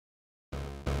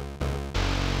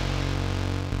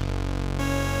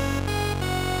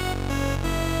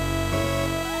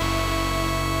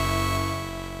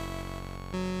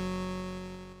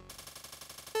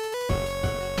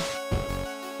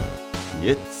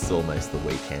It's almost the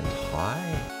weekend.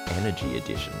 High energy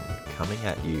edition coming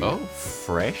at you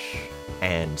fresh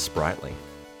and sprightly.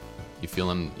 You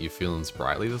feeling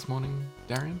sprightly this morning,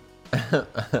 Darian?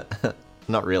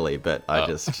 Not really, but I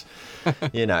just,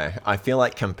 I feel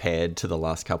like compared to the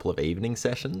last couple of evening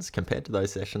sessions, compared to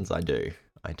those sessions, I do.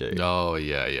 Oh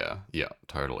yeah,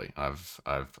 totally. I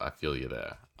feel you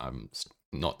there.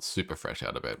 Not super fresh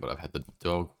out of bed, but I've had the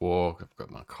dog walk. I've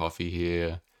got my coffee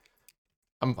here.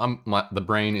 The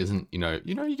brain isn't,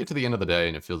 you get to the end of the day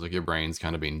and it feels like your brain's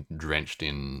kind of been drenched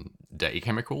in day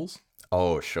chemicals.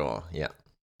 Oh, sure, yeah.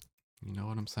 You know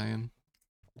what I'm saying?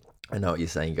 I know what you're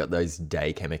saying. You got those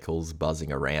day chemicals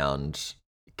buzzing around,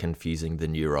 confusing the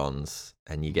neurons,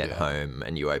 and you get home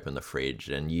and you open the fridge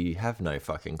and you have no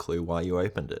fucking clue why you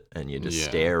opened it, and you're just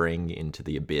staring into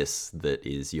the abyss that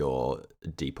is your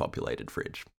depopulated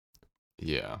fridge.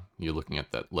 Yeah, you're looking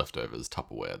at that leftovers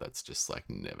Tupperware that's just like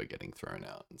never getting thrown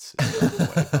out. It's just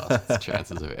way past its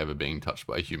chances of ever being touched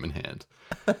by a human hand.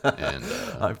 And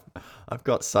I've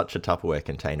got such a Tupperware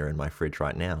container in my fridge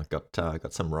right now.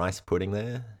 Got some rice pudding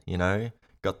there.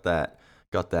 Got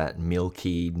that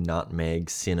milky nutmeg,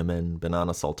 cinnamon,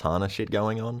 banana sultana shit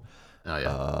going on. Oh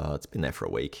yeah, it's been there for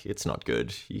a week. It's not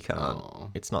good. You can't. Oh.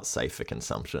 It's not safe for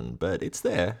consumption, but it's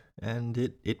there, and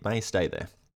it may stay there.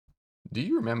 Do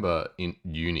you remember in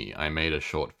uni I made a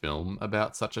short film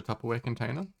about such a Tupperware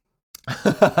container?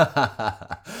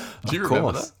 Do you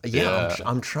remember that? Yeah.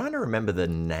 I'm trying to remember the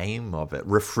name of it.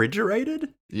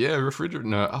 Refrigerated? Yeah, refrigerated.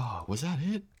 No, was that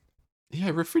it?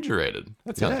 Yeah, refrigerated.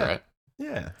 That sounds right.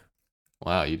 Yeah.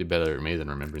 Wow, you did better at me than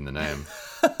remembering the name.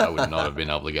 I would not have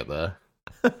been able to get there.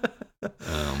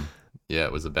 Yeah,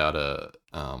 it was about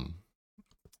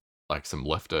like some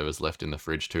leftovers left in the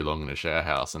fridge too long in a share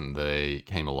house, and they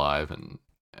came alive and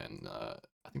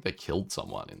I think they killed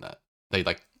someone in that. They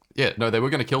were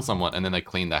going to kill someone, and then they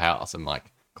cleaned the house and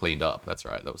like cleaned up. That's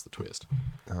right. That was the twist.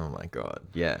 Oh my God.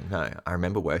 Yeah, no, I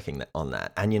remember working on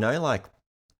that. And like,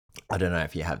 I don't know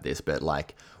if you have this, but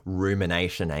like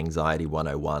rumination anxiety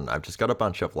 101, I've just got a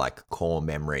bunch of like core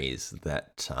memories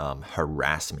that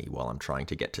harass me while I'm trying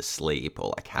to get to sleep, or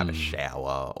like have a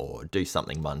shower or do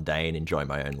something mundane, enjoy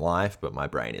my own life. But my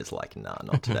brain is like, nah,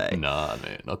 not today. Nah,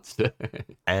 man, not today.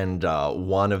 And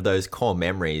one of those core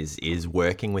memories is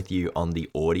working with you on the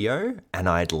audio, and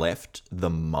I'd left the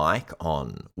mic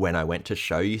on when I went to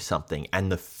show you something,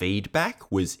 and the feedback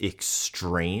was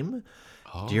extreme.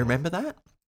 Oh. Do you remember that?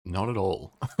 Not at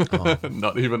all.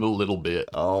 Not even a little bit.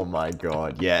 Oh my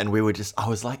God. Yeah. And I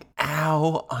was like,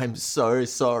 ow, I'm so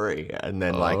sorry. And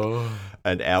then like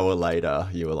an hour later,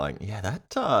 you were like, yeah,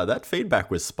 that feedback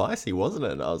was spicy, wasn't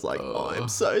it? And I was like, I'm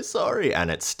so sorry.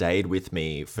 And it stayed with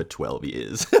me for 12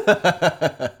 years.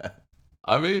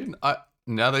 I mean,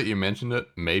 now that you mentioned it,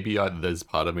 maybe there's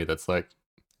part of me that's like,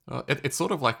 it's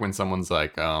sort of like when someone's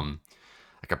like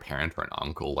a parent or an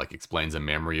uncle like explains a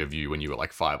memory of you when you were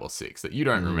like 5 or 6 that you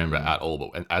don't remember at all,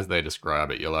 but as they describe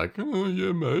it, you're like, oh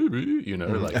yeah, maybe,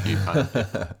 like you kind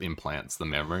of implants the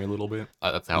memory a little bit.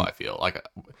 That's how I feel. Like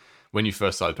when you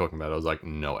first started talking about it, I was like,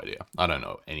 no idea. I don't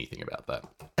know anything about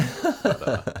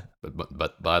that.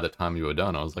 But by the time you were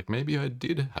done, I was like, maybe I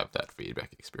did have that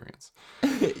feedback experience.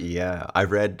 Yeah, I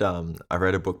read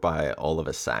a book by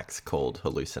Oliver Sacks called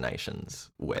Hallucinations,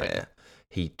 where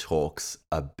he talks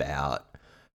about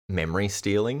memory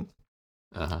stealing,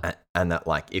 and that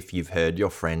like if you've heard your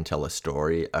friend tell a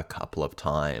story a couple of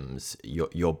times,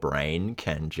 your brain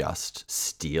can just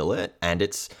steal it, and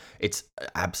it's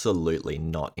absolutely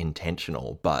not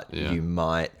intentional, but you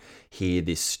might hear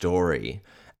this story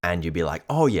and you'd be like,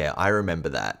 oh yeah, I remember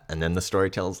that, and then the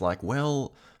storyteller's like,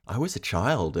 well, I was a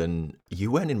child and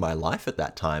you weren't in my life at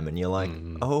that time, and you're like,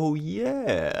 oh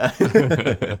yeah.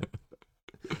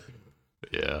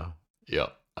 Yeah.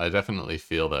 I definitely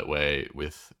feel that way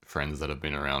with friends that have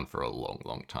been around for a long,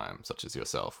 long time, such as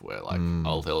yourself, where like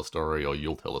I'll tell a story or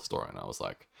you'll tell a story, and I was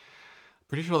like,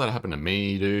 pretty sure that happened to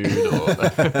me, dude, or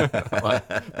like,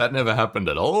 that never happened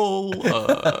at all.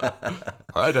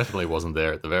 I definitely wasn't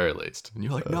there at the very least. And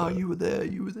you're like, no, you were there.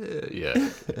 Yeah.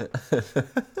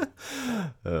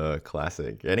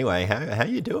 Classic. Anyway, how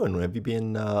you doing? Have you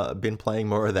been playing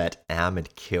more of that Armored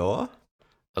Core?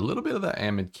 A little bit of that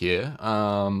Armored Core.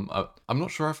 I'm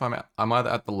not sure if I'm either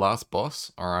at the last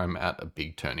boss or I'm at a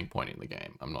big turning point in the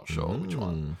game. I'm not sure which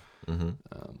one.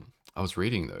 I was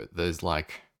reading though, there's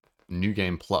like New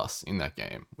Game Plus in that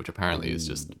game, which apparently is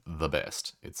just the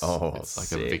best. It's like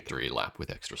sick. a victory lap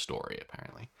with extra story,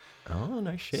 apparently. Oh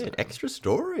no shit! Extra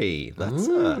story. That's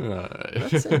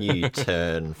a new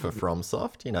turn for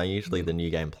FromSoft. Usually the New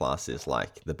Game Plus is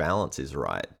like the balance is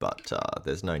right, but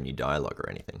there's no new dialogue or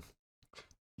anything.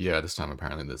 Yeah, this time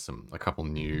apparently there's a couple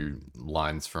new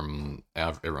lines from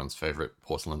everyone's favorite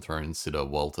Porcelain Throne sitter,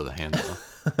 Walter the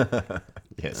Handler.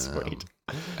 Yeah, sweet.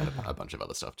 And a bunch of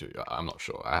other stuff too. I'm not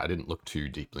sure. I didn't look too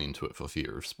deeply into it for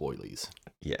fear of spoilies.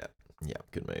 Yeah, yeah,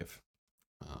 good move.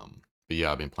 But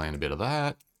yeah, I've been playing a bit of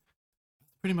that.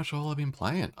 Pretty much all I've been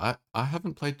playing. I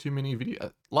haven't played too many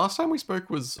video. Last time we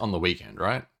spoke was on the weekend,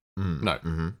 right? No.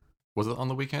 Mm-hmm. Was it on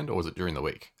the weekend or was it during the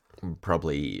week?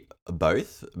 Probably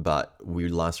both, but we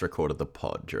last recorded the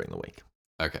pod during the week.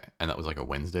 Okay, and that was like a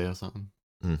Wednesday or something?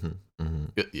 Mm-hmm. Mm-hmm.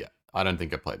 Yeah, I don't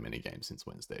think I've played many games since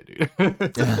Wednesday, dude.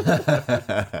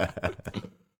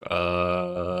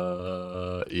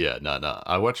 Yeah, no.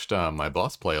 I watched my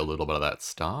boss play a little bit of that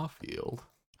Starfield.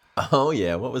 Oh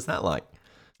yeah, what was that like?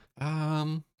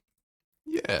 Yeah,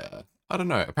 I don't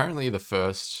know. Apparently, the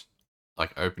first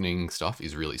like opening stuff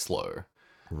is really slow,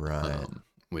 Right.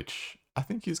 which I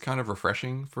think is kind of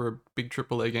refreshing for a big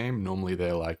AAA game. Normally,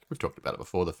 they're like we've talked about it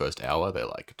before. The first hour, they're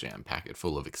like jam packed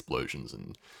full of explosions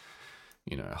and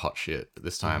hot shit. But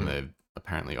this time, they've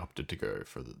apparently opted to go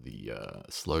for the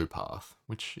slow path,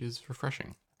 which is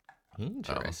refreshing.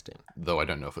 Interesting. Though I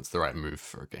don't know if it's the right move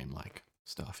for a game like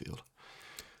Starfield.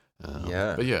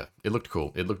 Yeah. But yeah, it looked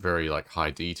cool. It looked very like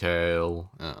high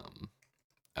detail.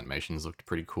 Animations looked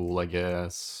pretty cool, I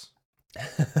guess.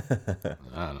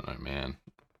 I don't know, man.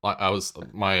 I was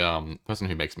my person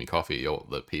who makes me coffee, or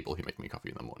the people who make me coffee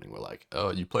in the morning, were like,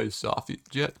 "Oh, you play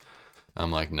Starfield yet?"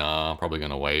 I'm like, "Nah, I'm probably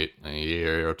gonna wait a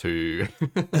year or two,"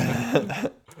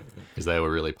 because they were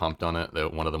really pumped on it.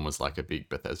 One of them was like a big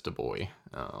Bethesda boy,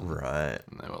 Right.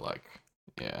 and they were like,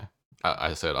 "Yeah."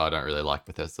 I said I don't really like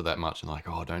Bethesda that much, and like,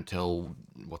 "Oh, don't tell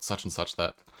what's such and such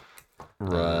that."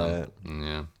 Right.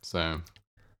 Yeah. So,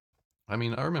 I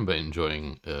mean, I remember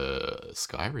enjoying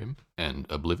Skyrim and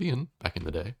Oblivion back in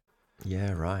the day.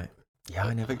 Yeah, right. Yeah,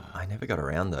 I never got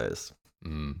around those.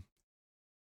 I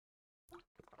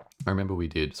remember we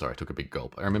did. Sorry, I took a big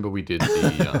gulp. I remember we did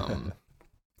the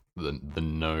the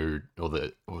node or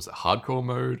the what was it, hardcore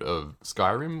mode of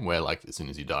Skyrim, where like as soon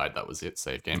as you died, that was it.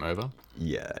 Save, game over.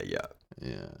 Yeah, yeah.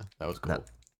 Yeah, that was cool.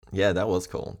 That was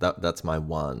cool. That's my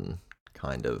one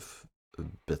kind of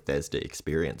Bethesda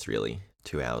experience, really.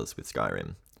 2 hours with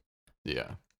Skyrim.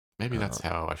 Yeah. Maybe that's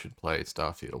how I should play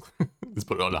Starfield. Just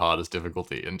put it on the hardest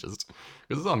difficulty and just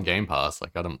because it's on Game Pass,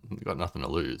 like I got nothing to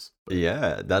lose. But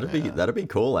yeah, that'd be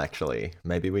cool actually.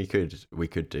 Maybe we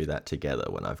could do that together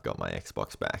when I've got my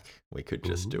Xbox back. We could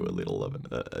just do a little of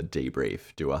a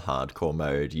debrief, do a hardcore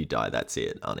mode, you die, that's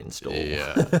it, uninstall.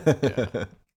 Yeah.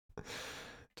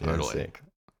 Totally. Sick.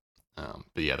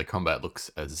 But yeah, the combat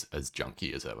looks as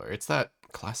junky as ever. It's that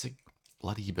classic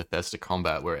bloody Bethesda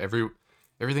combat where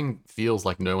everything feels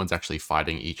like no one's actually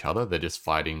fighting each other. They're just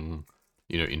fighting,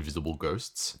 invisible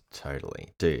ghosts. Totally.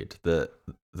 Dude, the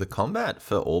combat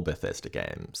for all Bethesda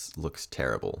games looks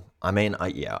terrible. I mean,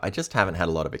 I just haven't had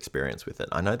a lot of experience with it.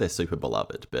 I know they're super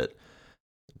beloved, but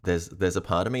there's a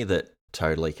part of me that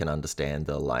totally can understand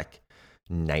the like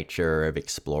nature of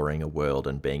exploring a world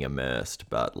and being immersed,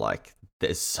 but like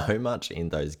there's so much in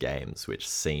those games which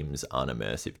seems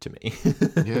unimmersive to me.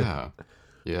 Yeah.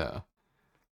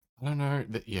 I don't know.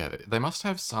 They must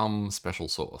have some special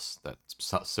sauce that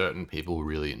certain people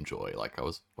really enjoy. Like I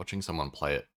was watching someone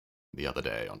play it the other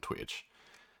day on Twitch,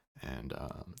 and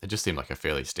it just seemed like a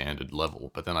fairly standard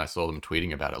level. But then I saw them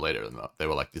tweeting about it later, and they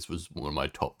were like, "This was one of my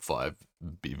top 5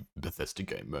 Bethesda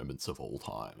game moments of all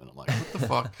time." And I'm like, "What the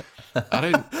fuck?"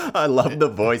 I love the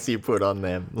voice you put on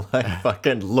them, like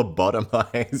fucking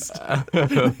lobotomized,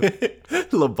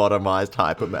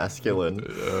 hypermasculine.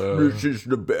 This is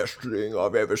the best thing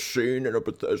I've ever seen in a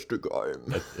Bethesda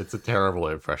game. It's a terrible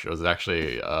impression. It was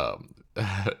actually a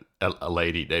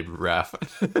lady named Raph.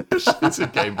 She's a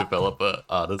game developer,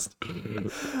 artist.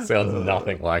 Sounds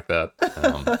nothing like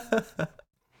that.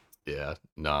 Yeah,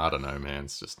 no, I don't know, man.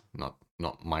 It's just not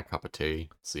my cup of tea.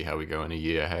 See how we go in a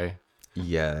year, hey?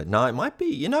 Yeah, no, it might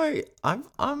be.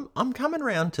 I'm coming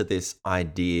around to this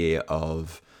idea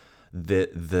of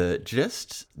the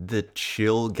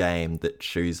chill game that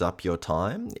chews up your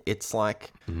time. It's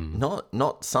like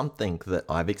not something that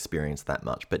I've experienced that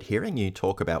much, but hearing you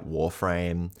talk about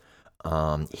Warframe,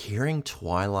 hearing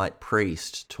Twilight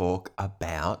Priest talk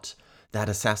about that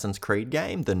Assassin's Creed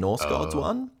game, the Norse Gods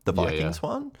one, the Vikings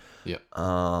one. Yeah.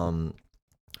 I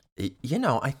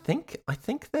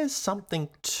think there's something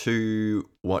to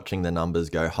watching the numbers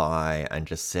go high and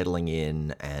just settling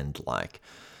in and like,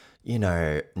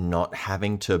 not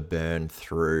having to burn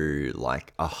through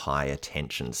like a high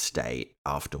attention state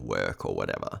after work or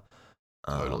whatever.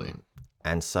 Totally.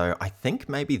 And so I think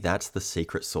maybe that's the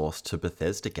secret sauce to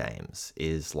Bethesda games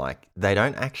is like they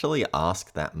don't actually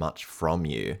ask that much from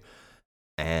you,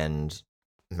 and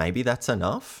maybe that's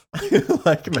enough.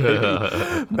 Like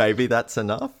maybe that's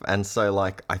enough. And so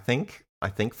like I think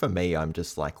for me I'm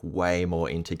just like way more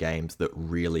into games that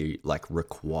really like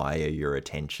require your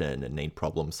attention and need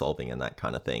problem solving and that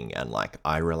kind of thing. And like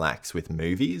I relax with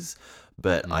movies,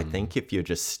 but I think if you're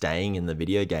just staying in the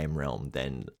video game realm,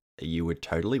 then you would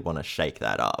totally want to shake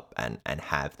that up and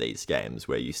have these games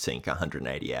where you sink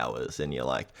 180 hours and you're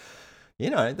like,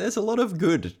 there's a lot of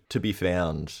good to be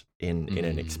found in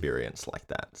an experience like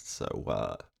that.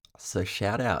 So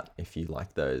shout out if you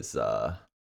like those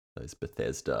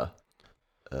Bethesda.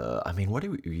 I mean, what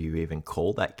do you even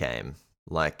call that game?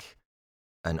 Like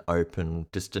an open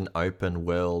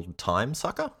world time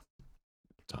sucker?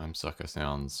 Time sucker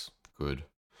sounds good.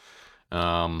 In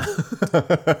Joe,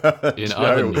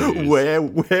 other news,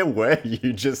 where were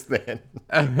you just then?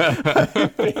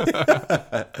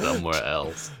 somewhere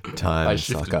else. Time I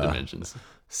shifted sucker. Dimensions.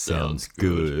 Sounds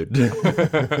good.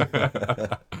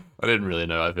 I didn't really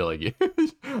know. I feel like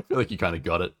you kind of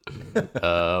got it.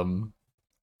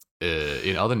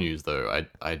 In other news, though,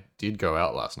 I did go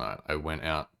out last night. I went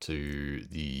out to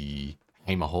the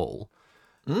Hamer Hall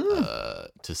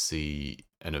to see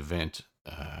an event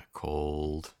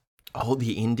called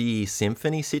the Indie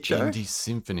Symphony Sitcho? Indie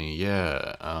Symphony,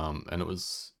 yeah. And it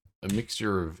was a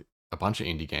mixture of a bunch of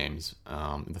indie games.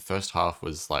 The first half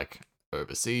was like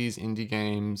overseas indie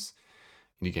games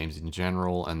in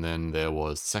general, and then there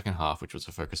was the second half, which was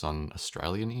a focus on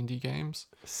Australian indie games.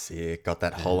 Sick. Got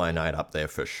that Hollow Knight up there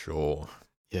for sure.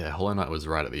 Yeah, Hollow Knight was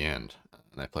right at the end.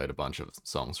 And they played a bunch of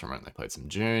songs from it. They played some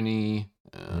Journey.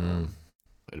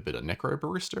 Played a bit of Necro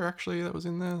Barista, actually, that was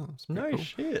in there. No cool.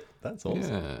 Shit. That's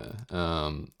awesome.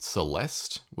 Yeah.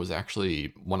 Celeste was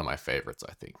actually one of my favorites,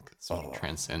 I think. Sort of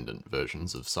transcendent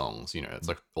versions of songs. It's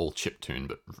like all chiptune,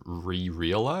 but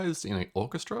re-realized in an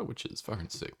orchestra, which is fucking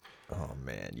sick. Oh,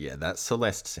 man. Yeah, that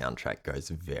Celeste soundtrack goes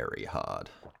very hard.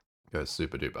 Goes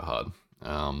super duper hard.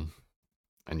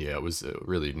 And yeah, it was a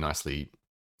really nicely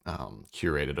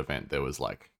curated event. There was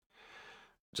like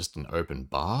just an open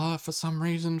bar for some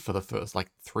reason for the first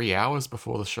like 3 hours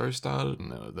before the show started,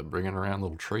 and they're bringing around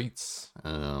little treats.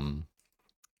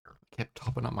 Kept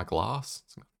topping up my glass.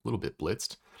 It's a little bit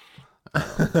blitzed.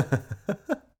 But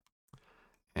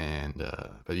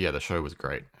yeah, the show was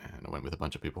great, and I went with a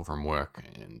bunch of people from work,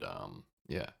 and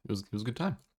yeah, it was a good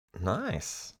time.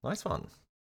 Nice one.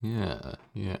 Yeah.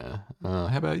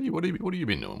 How about you? What have you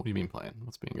been doing? What have you been playing?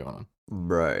 What's been going on?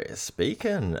 Bro,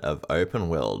 speaking of open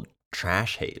world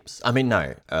trash heaps. I mean,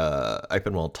 no,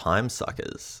 open world time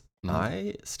suckers.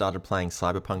 I started playing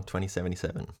Cyberpunk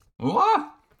 2077. What?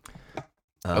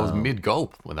 I was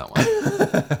mid-gulp with that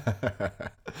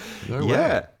one. No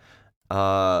way.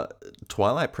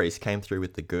 Twilight Priest came through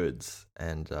with the goods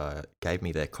and gave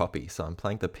me their copy. So I'm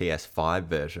playing the PS5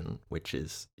 version, which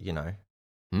is,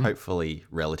 hopefully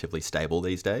relatively stable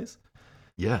these days.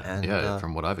 Yeah,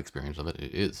 from what I've experienced of it,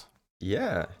 it is.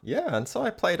 Yeah, and so I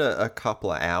played a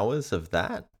couple of hours of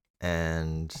that,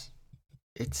 and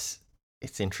it's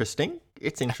interesting.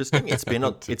 It's interesting. It's been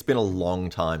a long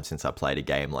time since I played a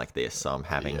game like this, so I'm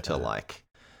having to like,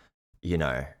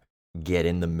 get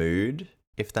in the mood,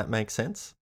 if that makes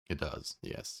sense. It does.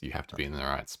 Yes, you have to be in the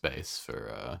right space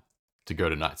for to go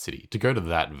to Night City, to go to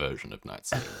that version of Night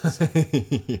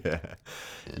City.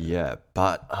 Yeah.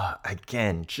 But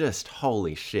again, just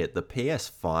holy shit, the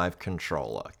PS5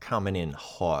 controller coming in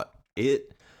hot.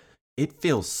 It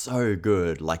feels so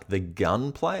good. Like the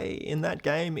gunplay in that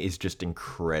game is just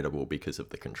incredible because of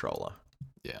the controller.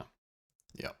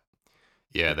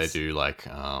 Yeah, they do like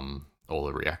all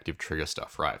the reactive trigger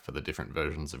stuff, right, for the different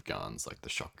versions of guns. Like the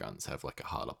shotguns have like a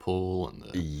harder pull, and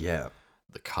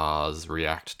the cars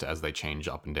react as they change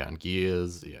up and down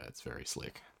gears. Yeah, it's very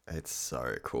slick. It's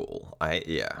so cool. I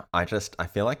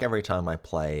feel like every time I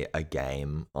play a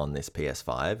game on this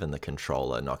PS5 and the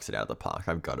controller knocks it out of the park,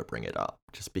 I've got to bring it up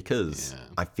just because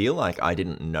I feel like I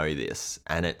didn't know this,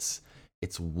 and it's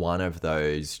one of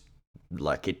those,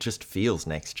 like, it just feels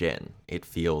next gen. It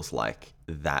feels like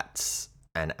that's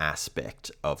an aspect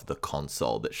of the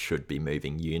console that should be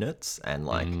moving units, and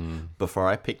like before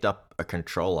I picked up a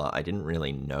controller, I didn't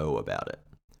really know about it.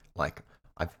 Like,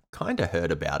 I've kind of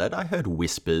heard about it. I heard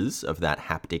whispers of that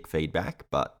haptic feedback,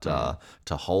 but to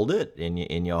hold it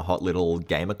in your hot little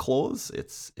gamer claws,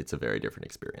 it's a very different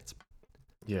experience.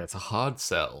 Yeah, it's a hard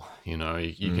sell. You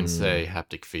can say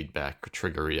haptic feedback,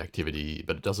 trigger reactivity,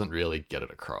 but it doesn't really get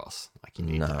it across. Like, you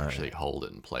need to actually hold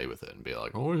it and play with it and be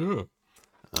like, oh yeah.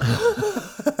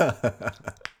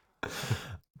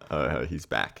 Oh, he's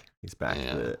back. He's back.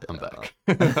 Yeah, I'm back.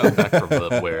 I'm back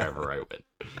from wherever I went.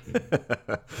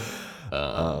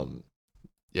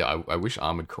 Yeah, I wish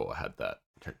Armored Core had that.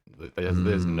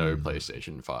 There's no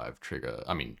PlayStation 5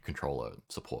 controller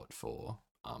support for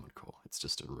Armored Core. It's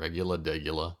just a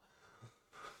regular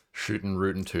shooting,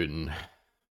 rootin', tootin'.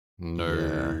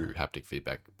 No haptic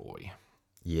feedback, boy.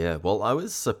 Yeah, well, I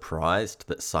was surprised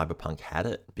that Cyberpunk had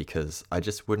it because I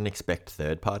just wouldn't expect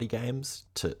third-party games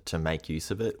to make use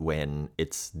of it when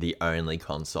it's the only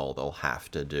console they'll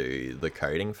have to do the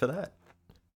coding for that.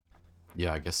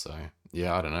 Yeah, I guess so.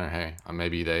 Yeah, I don't know. Hey,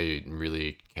 maybe they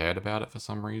really cared about it for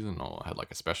some reason, or had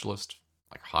like a specialist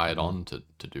like hired on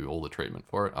to do all the treatment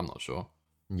for it. I'm not sure.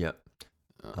 Yep.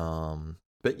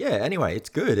 But yeah, anyway, it's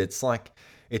good. It's like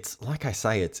I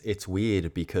say, it's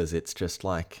weird because it's just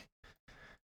like,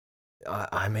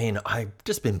 I mean, I've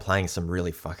just been playing some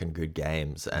really fucking good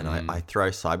games, and I throw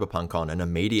Cyberpunk on, and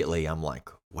immediately I'm like,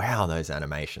 wow, those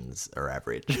animations are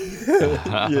average.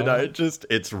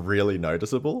 It's really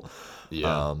noticeable.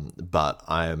 Yeah. But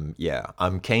I'm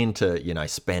keen to,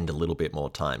 spend a little bit more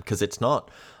time because it's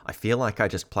not, I feel like I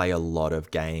just play a lot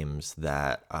of games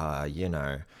that are,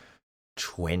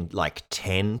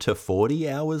 10 to 40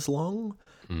 hours long.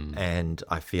 And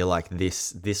I feel like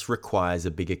this requires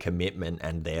a bigger commitment,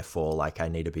 and therefore, like, I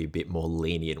need to be a bit more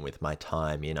lenient with my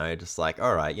time, just like,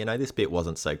 all right, this bit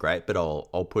wasn't so great, but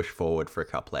I'll push forward for a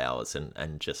couple hours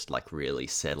and just like really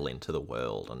settle into the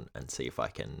world and see if I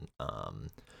can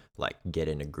like get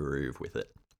in a groove with it.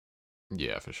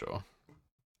 Yeah, for sure.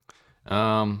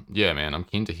 Yeah, man, I'm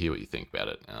keen to hear what you think about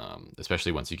it.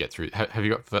 Especially once you get through. Have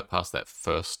you got past that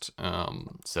first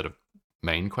set of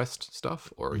main quest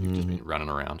stuff, or you've just been running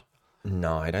around?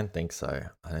 No, I don't think so.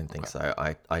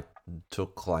 I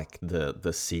took like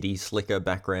the city slicker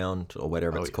background or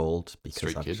whatever it's called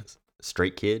because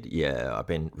Street Kid. Yeah, I've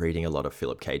been reading a lot of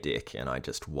Philip K. Dick, and I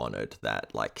just wanted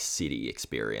that like city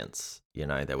experience.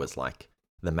 There was like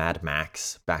the Mad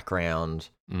Max background,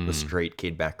 the Street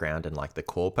Kid background, and like the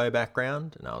Corpo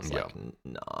background, and I was like,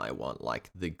 no, I want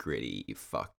like the gritty,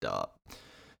 fucked up,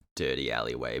 dirty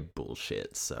alleyway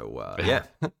bullshit. So yeah.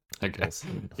 Okay.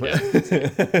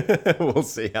 We'll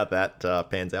see how that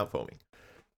pans out for me.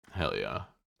 Hell yeah.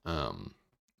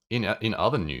 In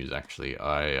other news, actually,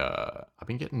 I've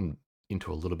been getting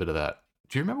into a little bit of that.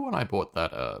 Do you remember when I bought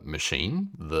that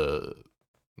machine?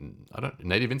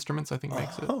 Native Instruments, I think,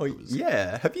 makes it. Oh,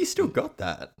 yeah. Have you still got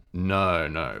that?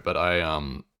 No.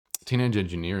 But Teenage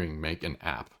Engineering make an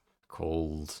app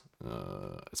called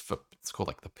it's called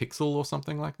like the Pixel or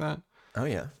something like that. Oh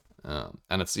yeah.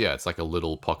 And it's like a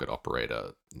little pocket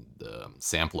operator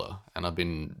sampler, and I've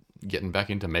been getting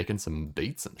back into making some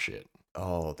beats and shit.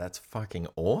 Oh, that's fucking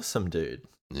awesome, dude.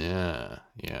 Yeah.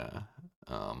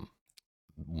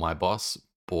 My boss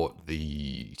bought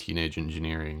the Teenage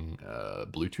Engineering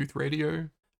Bluetooth radio. I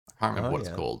can't remember what it's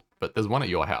called, but there's one at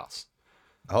your house.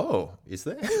 Oh, is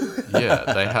there?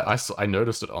 Yeah, I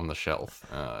noticed it on the shelf.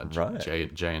 Right.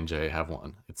 J&J have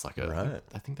one. It's like I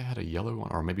think they had a yellow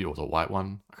one, or maybe it was a white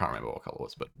one. I can't remember what color it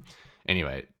was, but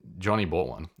anyway, Johnny bought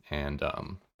one and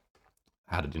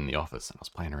had it in the office, and I was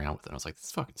playing around with it. And I was like, "This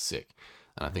is fucking sick,"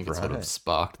 and I think it sort of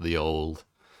sparked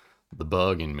the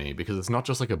bug in me, because it's not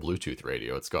just like a Bluetooth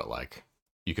radio. It's got like,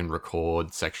 you can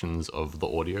record sections of the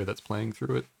audio that's playing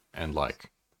through it and like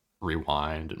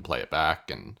rewind and play it back,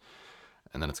 and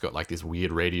then it's got like this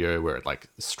weird radio where it like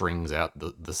strings out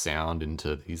the sound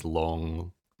into these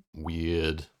long,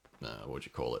 weird, what would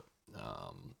you call it?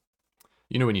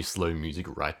 When you slow music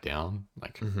right down,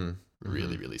 like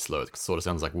really, really slow. It sort of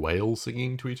sounds like whales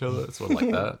singing to each other. It's sort of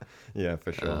like that. Yeah,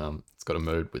 for sure. It's got a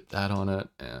mode with that on it.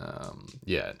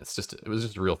 It was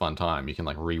just a real fun time. You can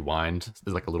like rewind.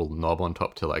 There's like a little knob on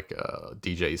top to like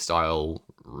DJ style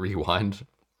rewind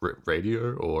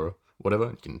radio or whatever.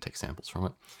 You can take samples from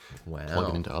it. Wow.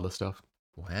 Plug it into other stuff.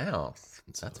 Wow.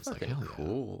 That's fucking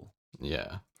cool.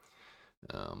 Yeah.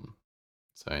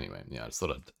 So anyway, I just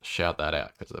thought I'd shout that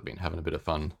out because I've been having a bit of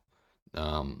fun.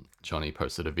 Johnny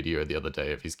posted a video the other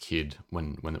day of his kid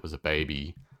when it was a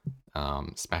baby,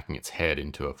 smacking its head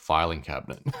into a filing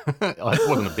cabinet. It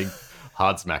wasn't a big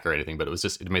hard smack or anything, but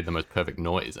it made the most perfect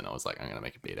noise, and I was like, I'm gonna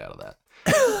make a beat out of that.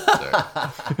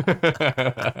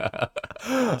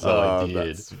 So I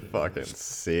did. That's fucking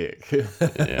sick.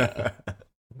 Yeah.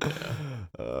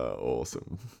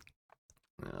 Awesome.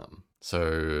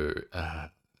 So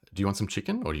do you want some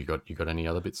chicken, or you got any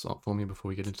other bits for me before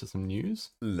we get into some news?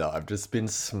 No, I've just been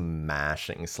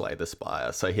smashing Slay the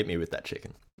Spire, so hit me with that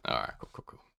chicken. All right,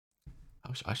 cool.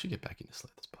 I should get back into Slay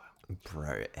the Spire.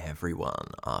 Bro,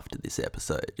 everyone after this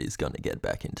episode is going to get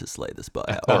back into Slay the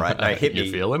Spire. All right, now hit me.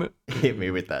 You feeling it? Hit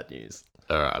me with that news.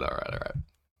 All right.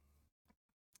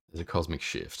 There's a cosmic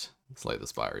shift. Slay the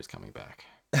Spire is coming back.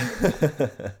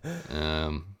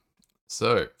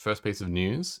 So, first piece of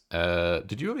news.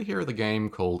 Did you ever hear of the game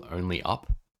called Only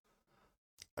Up?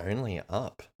 Only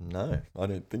Up? No, I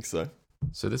don't think so.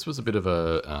 So this was a bit of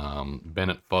a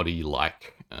Bennett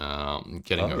Foddy-like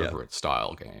getting over it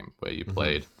style game where you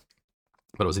played,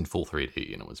 but it was in full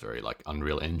 3D and it was very like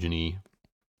Unreal Engine-y.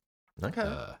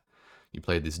 Okay. You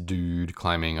played this dude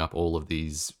climbing up all of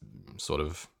these sort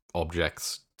of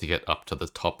objects to get up to the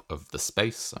top of the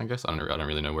space, I guess. I don't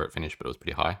really know where it finished, but it was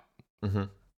pretty high. Mm-hmm.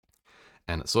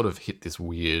 And it sort of hit this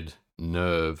weird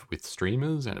nerve with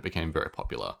streamers and it became very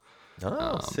popular.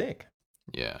 Oh, sick.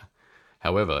 Yeah.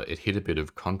 However, it hit a bit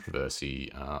of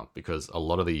controversy because a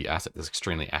lot of the assets, this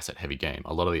extremely asset heavy game,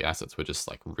 a lot of the assets were just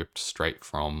like ripped straight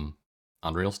from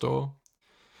Unreal Store.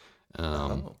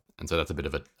 And so that's a bit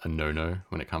of a no-no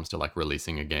when it comes to like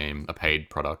releasing a game, a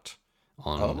paid product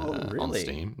on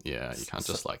Steam. Yeah, you can't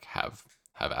just like have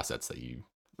assets that you,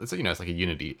 it's like a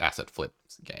Unity asset flip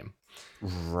game.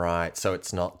 Right. So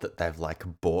it's not that they've like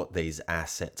bought these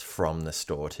assets from the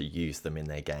store to use them in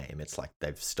their game. It's like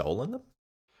they've stolen them.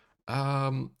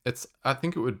 I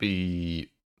think it would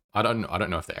be, I don't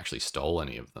know if they actually stole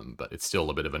any of them, but it's still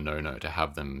a bit of a no-no to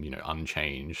have them,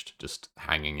 unchanged, just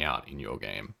hanging out in your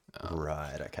game.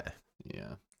 Right. Okay.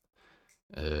 Yeah.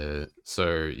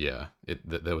 So yeah,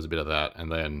 there was a bit of that, and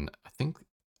then I think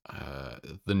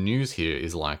the news here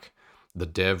is like the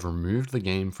dev removed the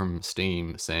game from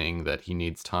Steam, saying that he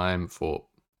needs time for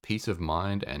peace of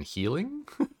mind and healing.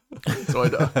 So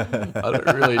I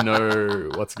don't really know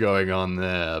what's going on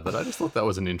there, but I just thought that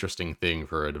was an interesting thing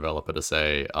for a developer to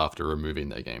say after removing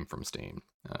their game from Steam.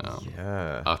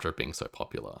 After it being so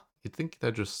popular, you'd think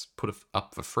they'd just put it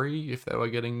up for free if they were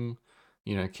getting,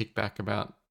 kickback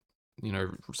about,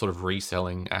 sort of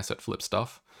reselling asset flip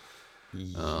stuff.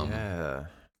 Yeah.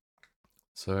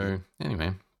 So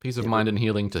anyway, peace of mind and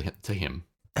healing to him.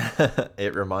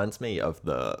 It reminds me of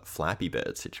the Flappy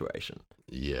Bird situation.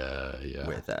 Yeah.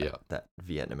 Where that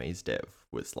Vietnamese dev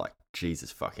was like,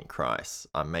 Jesus fucking Christ,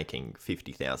 I'm making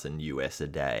 50,000 US a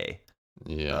day.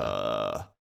 Yeah.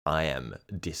 I am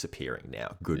disappearing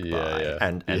now. Goodbye. Yeah.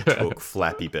 And took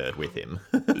Flappy Bird with him.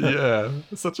 Yeah.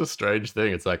 It's such a strange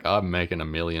thing. It's like, I'm making $1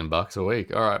 million a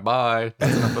week. All right, bye.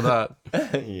 That's enough of that.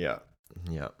 Yeah.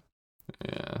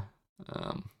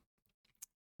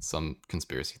 Some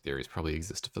conspiracy theories probably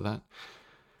exist for that.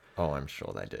 Oh, I'm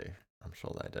sure they do.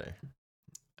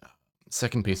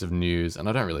 Second piece of news, and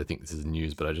I don't really think this is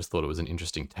news, but I just thought it was an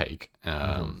interesting take.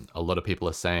 A lot of people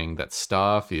are saying that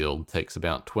Starfield takes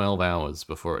about 12 hours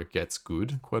before it gets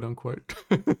good, quote unquote.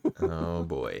 Oh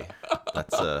boy.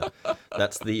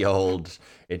 That's the old,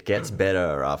 it gets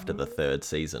better after the third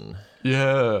season.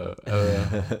 Yeah.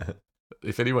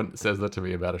 If anyone says that to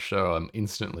me about a show, I'm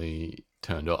instantly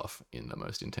turned off in the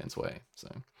most intense way. So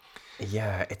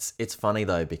yeah, it's funny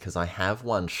though, because I have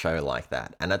one show like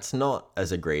that, and it's not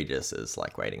as egregious as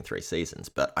like waiting 3 seasons,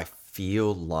 but I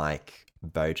feel like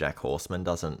BoJack Horseman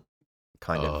doesn't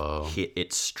kind of hit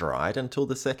its stride until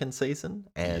the second season,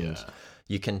 and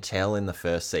you can tell in the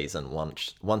first season,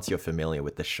 once you're familiar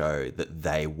with the show, that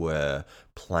they were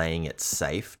playing it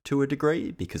safe to a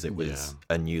degree because it was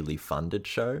a newly funded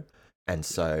show. And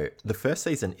so the first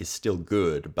season is still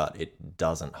good, but it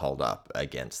doesn't hold up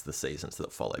against the seasons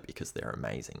that follow because they're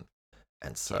amazing.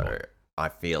 And so I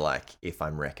feel like if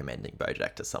I'm recommending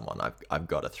BoJack to someone, I've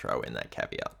got to throw in that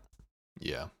caveat.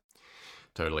 Yeah,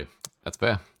 totally. That's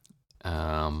fair.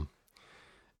 And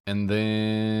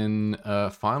then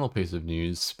final piece of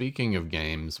news. Speaking of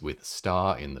games with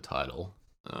Star in the title.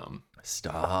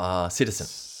 Star Citizen.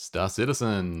 Star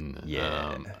Citizen.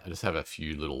 Yeah. I just have a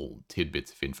few little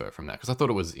tidbits of info from that because I thought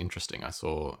it was interesting. I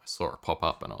saw it pop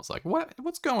up and I was like,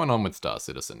 what's going on with Star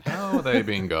Citizen? How are they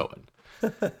been going?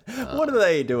 What are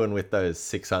they doing with those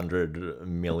 600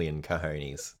 million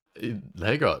cojones?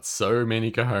 They got so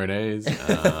many cojones.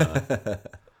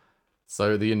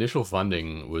 So the initial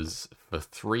funding was for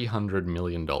 $300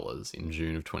 million in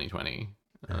June of 2020.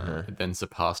 It then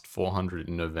surpassed 400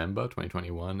 in November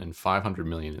 2021 and 500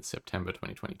 million in September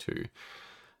 2022.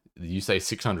 You say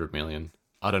 600 million.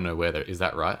 I don't know where is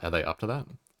that right? Are they up to that?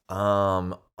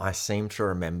 I seem to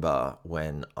remember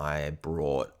when I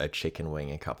brought a chicken wing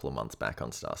a couple of months back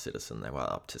on Star Citizen, they were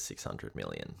up to 600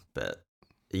 million. But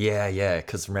yeah,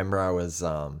 because remember I was,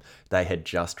 they had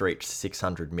just reached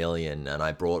 600 million and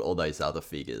I brought all those other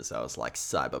figures. I was like,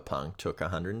 Cyberpunk took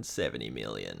 170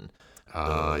 million.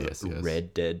 Yes.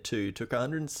 Red Dead 2 took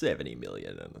 170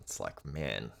 million, and it's like,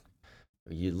 man,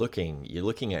 you're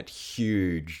looking at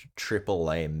huge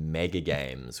AAA mega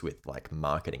games with like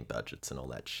marketing budgets and all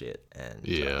that shit. And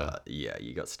Yeah. yeah,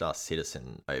 you got Star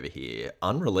Citizen over here,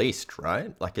 unreleased,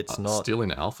 right? Like it's not. Still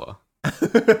in alpha.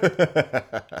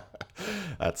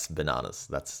 That's bananas.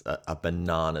 That's a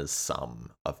bananas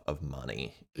sum of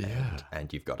money, Yeah.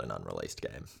 and you've got an unreleased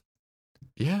game.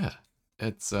 Yeah.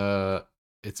 It's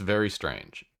very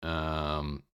strange.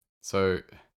 So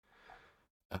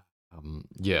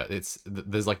yeah,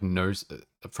 there's like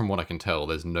from what I can tell,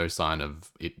 there's no sign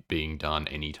of it being done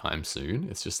anytime soon.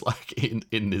 It's just like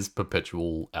in this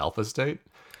perpetual alpha state.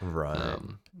 Right.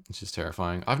 It's just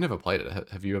terrifying. I've never played it.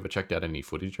 Have you ever checked out any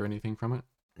footage or anything from it?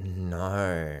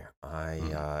 No,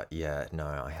 Mm. yeah, no,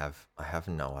 I have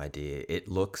no idea. It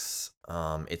looks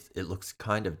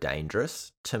kind of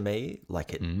dangerous to me.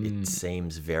 Like it Mm.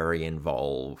 seems very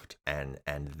involved, and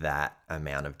that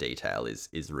amount of detail is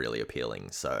really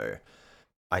appealing. So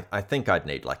I think I'd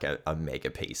need like a mega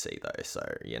PC though. So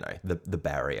the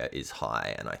barrier is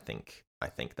high, and I think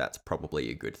that's probably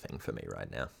a good thing for me right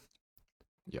now.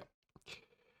 Yeah,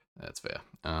 that's fair.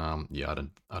 Yeah,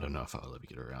 I don't know if I'll ever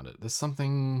get around it. There's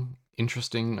something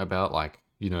interesting about like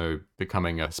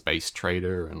becoming a space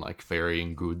trader and like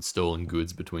ferrying goods, stolen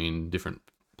goods between different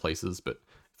places. But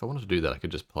if I wanted to do that, I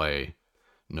could just play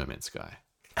No Man's Sky.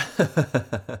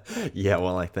 Yeah,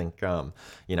 well, I think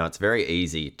it's very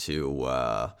easy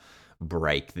to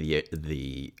break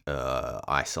the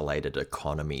isolated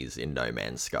economies in No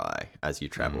Man's Sky as you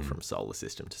travel Mm. from solar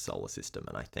system to solar system,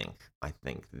 and I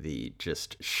think the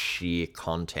just sheer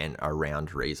content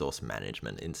around resource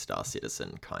management in Star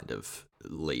Citizen kind of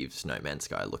leaves No Man's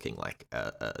Sky looking like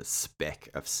a speck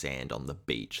of sand on the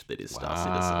beach that is Star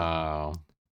Citizen. Wow.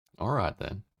 All right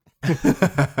then.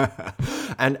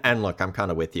 And look, I'm kind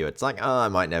of with you. It's like, oh, I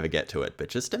might never get to it, but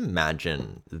just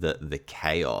imagine the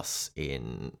chaos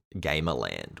in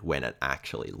Gamerland when it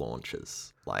actually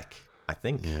launches. Like, I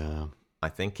think Yeah. I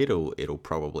think it'll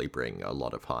probably bring a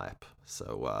lot of hype.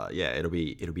 So yeah, it'll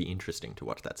be interesting to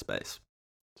watch that space.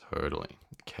 Totally.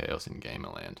 Chaos in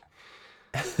Gamerland.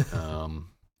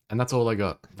 And that's all I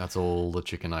got. That's all the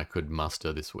chicken I could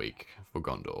muster this week for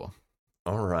Gondor.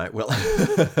 All right, well,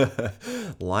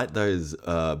 light those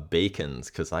beacons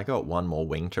because I got one more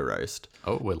wing to roast.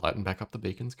 Oh, we're lighting back up the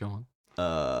beacons. Go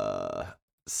on.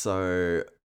 So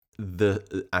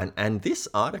and this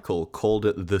article called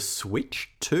it the Switch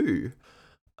 2.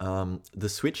 The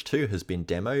Switch 2 has been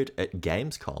demoed at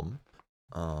Gamescom,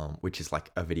 which is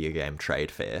like a video game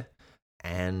trade fair,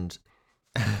 and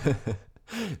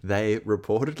they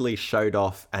reportedly showed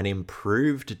off an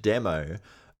improved demo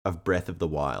of Breath of the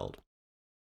Wild.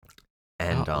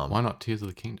 And Why not Tears of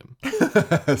the Kingdom?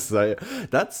 so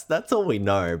that's all we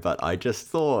know, but I just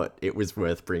thought it was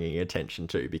worth bringing attention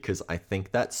to because I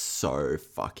think that's so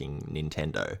fucking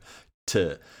Nintendo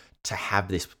to have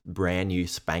this brand new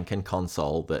spanking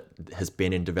console that has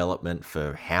been in development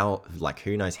for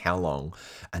who knows how long,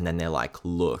 and then they're like,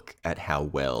 look at how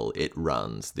well it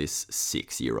runs this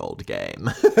 6-year-old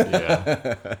game.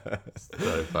 Yeah.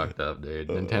 So fucked up, dude.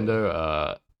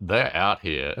 Nintendo, they're out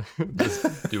here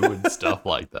just doing stuff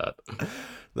like that.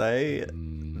 They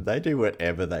Mm, they do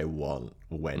whatever they want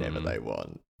whenever mm, they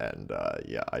want, and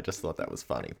yeah, I just thought that was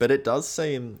funny. But it does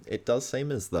seem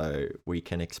as though we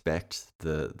can expect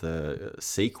the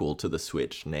sequel to the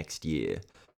Switch next year,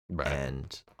 right.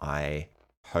 and I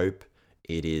hope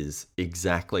it is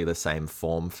exactly the same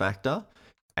form factor,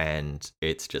 and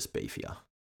it's just beefier,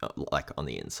 like on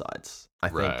the insides.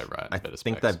 Right. I Better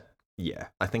think specs.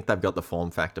 I think they've got the form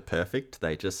factor perfect.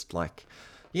 They just like,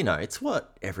 it's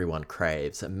what everyone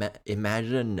craves.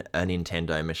 Imagine a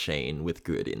Nintendo machine with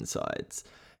good insides.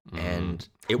 Mm, And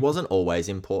it wasn't always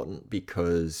important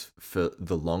because for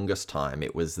the longest time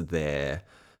it was their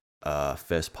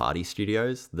first party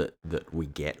studios that we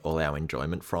get all our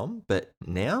enjoyment from. But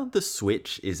now the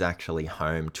Switch is actually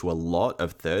home to a lot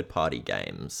of third party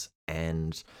games,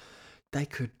 and they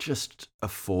could just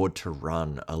afford to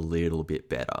run a little bit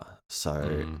better. So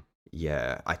mm,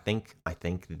 yeah, I think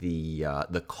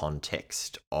the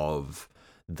context of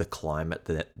the climate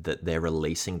that they're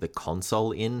releasing the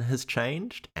console in has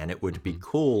changed, and it would be mhm.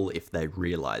 cool if they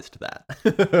realized that.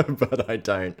 But I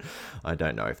don't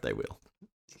know if they will.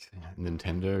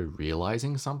 Nintendo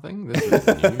realizing something? This is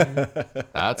new.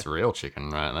 That's real chicken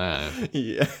right there.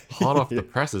 Yeah. Hot off the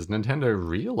presses, Nintendo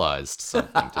realized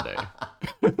something today.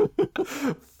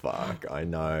 Fuck, I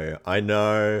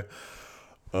know.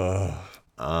 Ugh.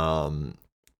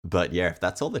 But yeah, if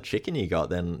that's all the chicken you got,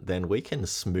 then we can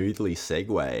smoothly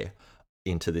segue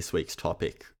into this week's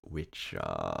topic, which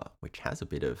has a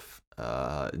bit of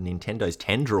Nintendo's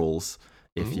tendrils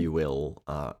if you will,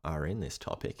 are in this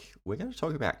topic. We're going to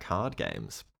talk about card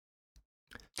games.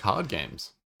 Card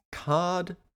games.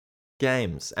 Card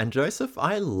games. And Joseph,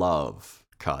 I love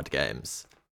card games.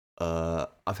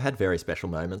 I've had very special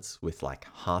moments with like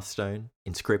Hearthstone,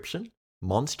 Inscription,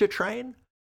 Monster Train,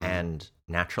 and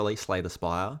naturally Slay the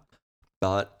Spire.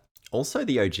 But also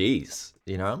the OGs.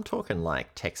 You know, I'm talking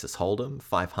like Texas Hold'em,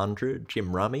 500,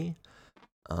 Jim Rummy.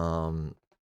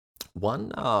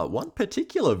 One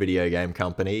particular video game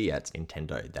company, yeah, it's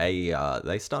Nintendo.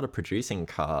 They started producing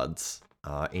cards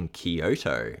in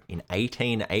Kyoto in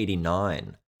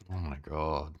 1889. Oh my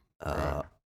god!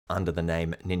 Under the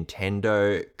name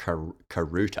Nintendo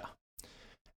Karuta.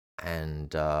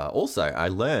 And also, I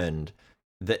learned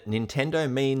that Nintendo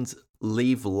means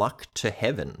leave luck to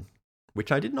heaven,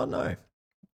 which I did not know.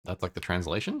 That's like the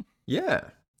translation? Yeah.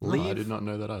 No, I did not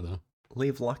know that either.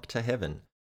 Leave luck to heaven.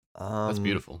 That's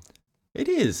beautiful. It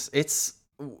is. It's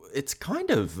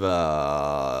kind of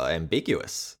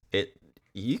ambiguous.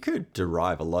 You could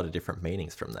derive a lot of different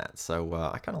meanings from that, so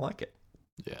I kind of like it.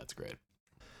 Yeah, it's great.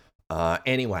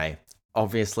 Anyway,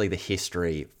 obviously the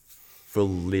history for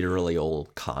literally all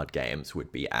card games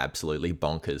would be absolutely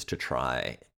bonkers to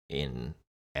try in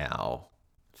our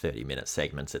 30-minute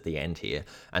segments at the end here.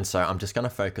 And so I'm just going to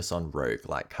focus on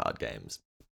roguelike card games.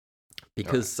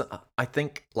 Because I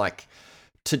think, like,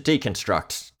 to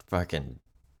deconstruct fucking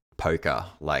poker,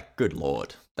 like, good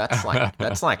lord, that's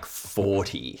like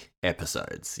 40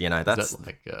 episodes, you know? That's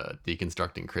like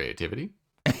deconstructing creativity?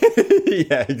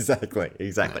 Yeah, exactly.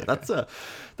 Okay.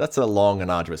 That's a long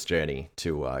and arduous journey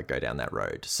to go down that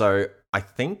road. So I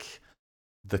think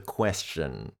the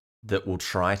question that we'll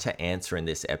try to answer in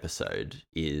this episode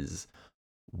is,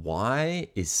 why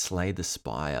is Slay the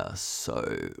Spire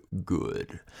so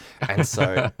good? And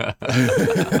so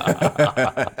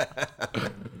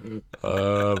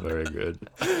oh, very good.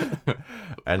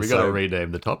 And we so, gotta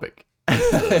rename the topic.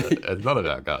 It's not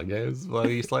about card games. Why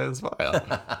do you Slay the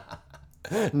Spire?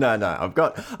 No, I'm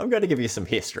going to give you some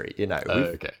history. You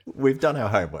know, we've done our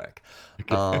homework.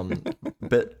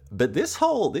 But this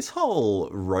whole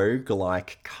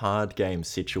roguelike card game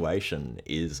situation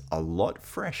is a lot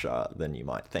fresher than you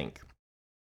might think.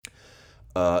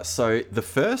 So the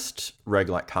first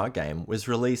roguelike card game was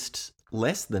released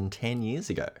less than 10 years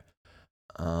ago.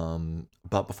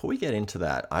 But before we get into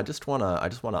that, I just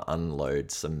wanna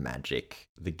unload some Magic: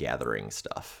 The Gathering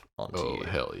stuff onto you. Oh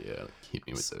hell yeah! Hit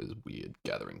me with those weird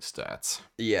gathering stats.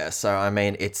 Yeah, so I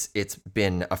mean, it's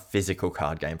been a physical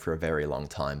card game for a very long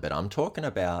time, but I'm talking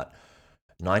about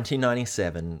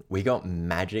 1997. We got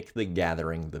Magic: The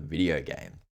Gathering, the video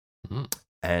game,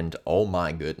 and oh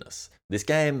my goodness, this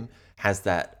game has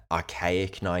that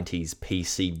archaic 90s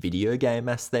PC video game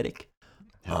aesthetic.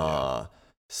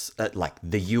 Like,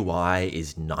 the UI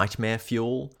is nightmare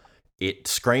fuel. It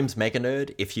screams Mega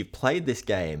Nerd. If you've played this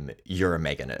game, you're a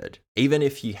Mega Nerd. Even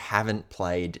if you haven't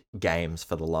played games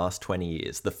for the last 20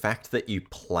 years, the fact that you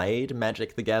played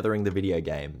Magic: The Gathering, the video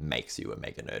game, makes you a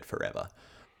Mega Nerd forever.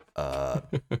 I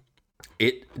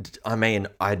mean,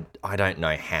 I don't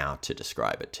know how to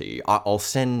describe it to you. I'll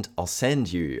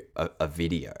send you a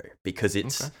video, because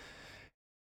it's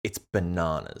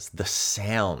bananas. The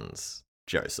sounds,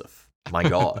 Joseph. My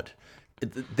God,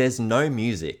 there's no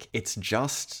music. It's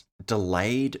just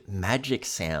delayed magic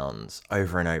sounds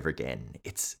over and over again.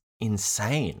 It's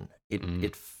insane.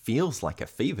 It feels like a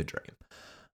fever dream.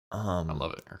 I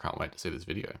love it. I can't wait to see this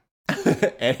video.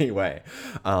 Anyway,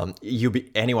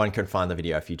 anyone can find the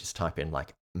video if you just type in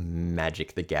like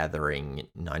Magic: The Gathering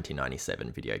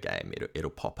 1997 video game.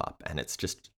 It'll pop up, and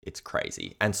it's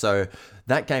crazy. And so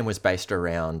that game was based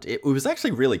around. It was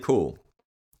actually really cool.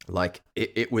 Like,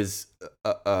 it was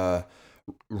a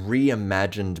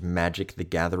reimagined Magic: The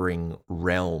Gathering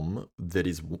realm that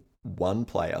is one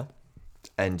player,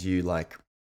 and you like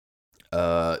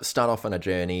start off on a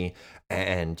journey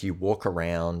and you walk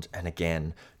around, and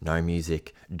again, no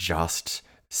music, just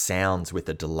sounds with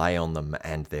a delay on them,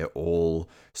 and they're all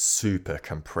super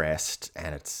compressed,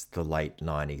 and it's the late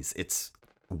 90s. It's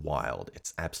wild.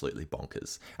 It's absolutely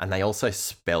bonkers. And they also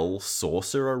spell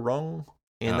sorcerer wrong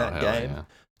in that game. Yeah.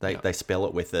 They spell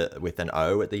it with an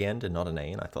O at the end and not an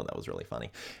E, and I thought that was really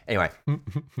funny. Anyway.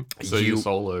 So you're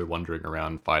solo wandering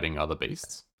around fighting other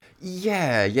beasts?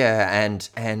 Yeah,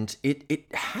 and it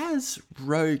has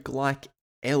roguelike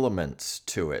elements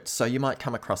to it. So you might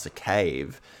come across a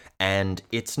cave, and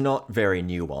it's not very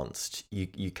nuanced.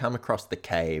 You come across the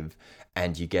cave,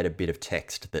 and you get a bit of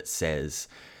text that says,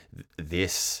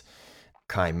 this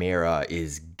chimera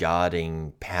is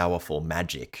guarding powerful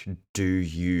magic. Do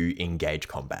you engage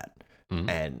combat?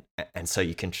 And so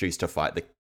you can choose to fight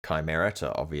Chimera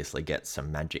to obviously get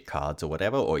some magic cards or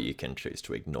whatever, or you can choose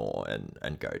to ignore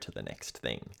and go to the next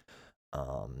thing.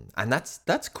 And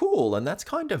that's cool, and that's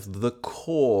kind of the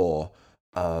core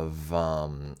of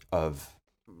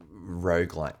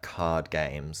roguelike card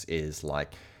games, is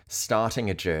like starting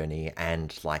a journey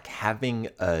and like having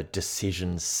a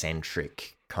decision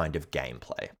centric kind of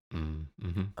gameplay.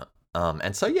 Mm-hmm.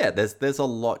 And so yeah, there's a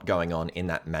lot going on in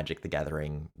that Magic the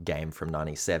Gathering game from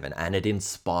 '97, and it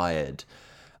inspired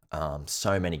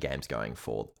so many games going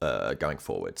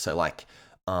forward. So like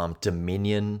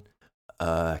Dominion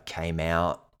came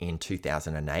out in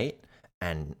 2008,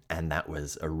 and that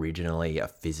was originally a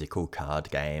physical card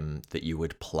game that you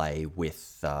would play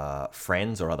with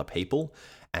friends or other people.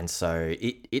 And so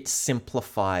it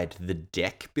simplified the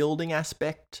deck building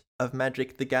aspect of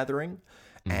Magic the Gathering,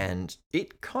 and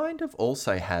it kind of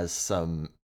also has some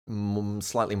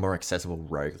slightly more accessible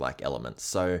roguelike elements.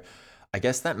 So I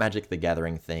guess that Magic the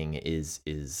Gathering thing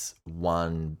is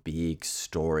one big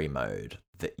story mode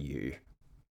that you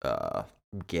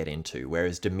get into,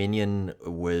 whereas Dominion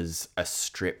was a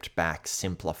stripped back,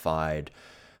 simplified,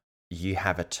 you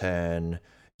have a turn,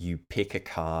 you pick a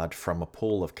card from a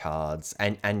pool of cards,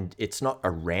 and it's not a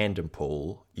random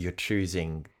pool, you're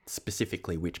choosing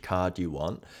specifically which card you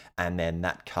want, and then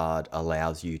that card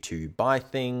allows you to buy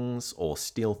things or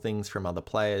steal things from other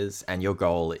players, and your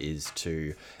goal is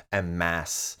to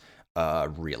amass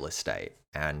real estate,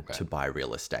 and to buy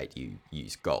real estate you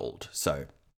use gold. So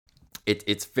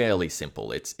it's fairly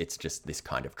simple. It's just this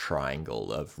kind of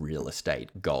triangle of real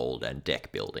estate, gold, and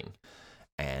deck building.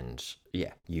 And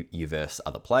yeah, you verse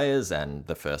other players, and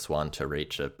the first one to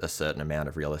reach a certain amount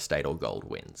of real estate or gold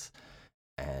wins.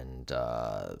 And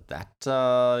that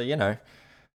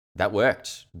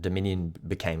worked. Dominion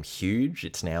became huge.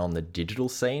 It's now on the digital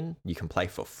scene. You can play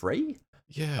for free.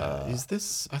 Yeah, is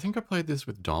this? I think I played this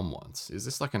with Dom once. Is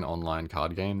this like an online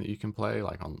card game that you can play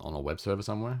like on a web server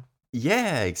somewhere?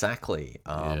 Yeah, exactly.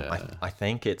 Yeah. I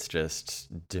think it's just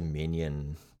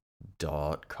Dominion.com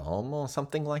or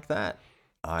something like that.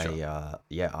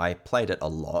 I played it a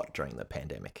lot during the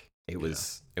pandemic. It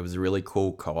was a really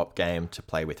cool co-op game to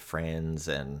play with friends,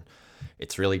 and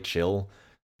it's really chill.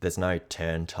 There's no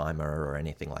turn timer or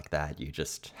anything like that. You're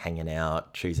just hanging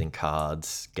out, choosing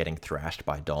cards, getting thrashed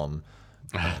by Dom.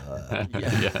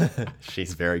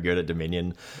 She's very good at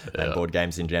Dominion and board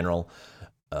games in general.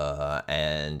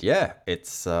 And yeah,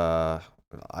 it's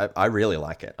I really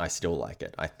like it. I still like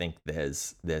it. I think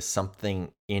there's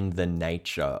something in the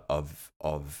nature of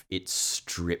its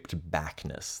stripped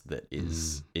backness that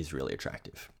is really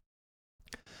attractive.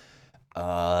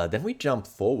 Then we jump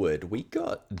forward. We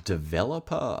got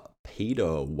developer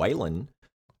Peter Whalen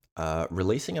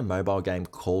releasing a mobile game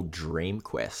called Dream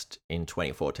Quest in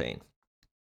 2014.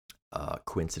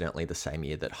 Coincidentally, the same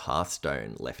year that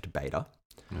Hearthstone left beta.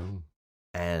 Oh.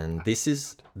 And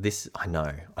this I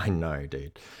know,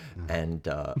 dude. And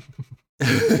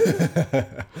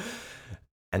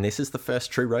and this is the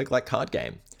first true roguelike card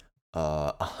game.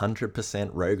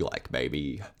 100% roguelike,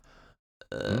 baby.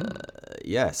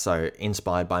 Yeah, so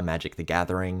inspired by Magic the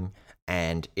Gathering,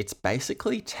 and it's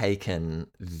basically taken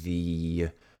the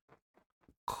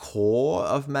core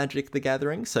of Magic the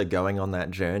Gathering, so going on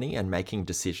that journey and making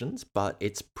decisions, but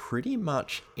it's pretty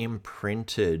much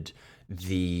imprinted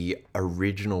the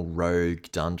original Rogue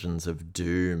Dungeons of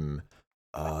Doom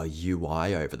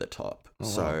UI over the top. Oh, wow.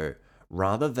 So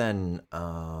rather than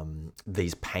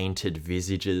these painted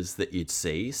visages that you'd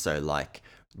see, so like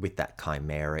with that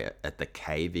Chimera at the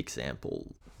cave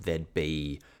example, there'd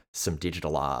be some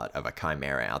digital art of a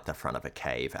Chimera out the front of a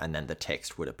cave, and then the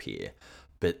text would appear.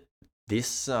 But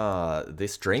this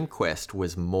Dream Quest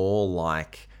was more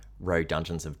like Rogue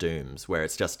Dungeons of Dooms, where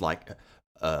it's just like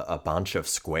a bunch of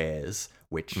squares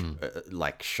which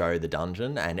like show the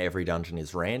dungeon, and every dungeon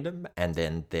is random, and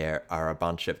then there are a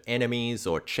bunch of enemies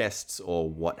or chests or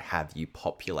what have you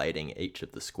populating each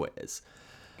of the squares.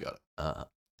 Got it.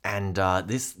 And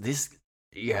this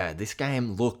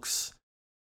game looks,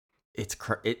 it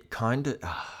kind of,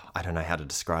 I don't know how to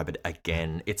describe it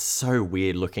again. It's so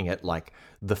weird looking at like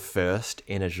the first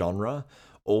in a genre.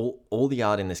 All the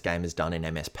art in this game is done in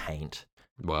MS Paint.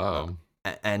 Wow.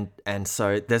 And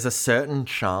so there's a certain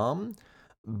charm,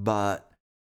 but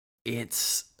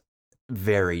it's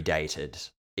very dated.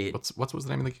 What was the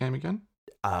name of the game again?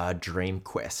 Dream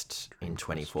Quest in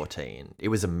 2014. It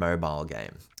was a mobile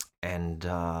game, and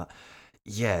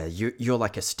you're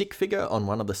like a stick figure on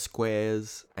one of the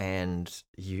squares, and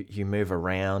you move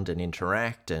around and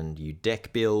interact, and you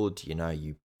deck build.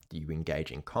 You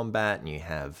engage in combat, and you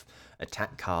have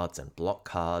attack cards and block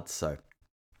cards. So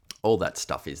all that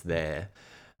stuff is there.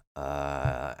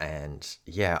 And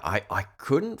yeah, I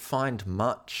couldn't find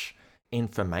much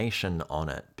information on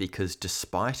it because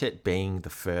despite it being the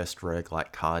first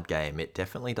roguelike card game, it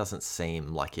definitely doesn't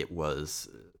seem like it was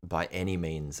by any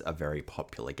means a very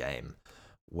popular game.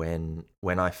 When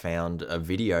I found a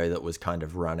video that was kind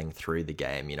of running through the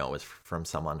game, it was from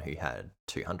someone who had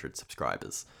 200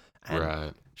 subscribers. And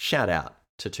Right. shout out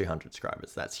to 200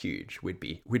 subscribers. That's huge. We'd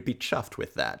be chuffed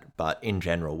with that. But in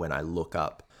general, when I look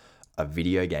up a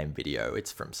video game video,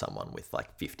 it's from someone with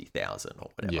like 50,000 or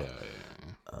whatever.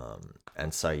 Yeah.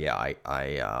 And so yeah,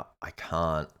 I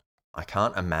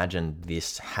can't imagine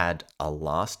this had a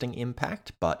lasting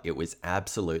impact, but it was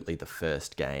absolutely the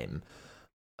first game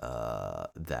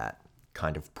that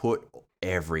kind of put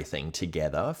everything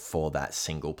together for that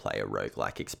single player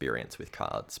roguelike experience with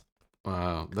cards.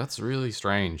 Wow, that's really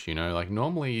strange, like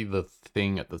normally the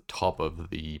thing at the top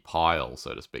of the pile,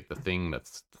 so to speak, the thing that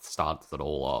starts it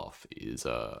all off is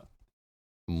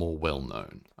more well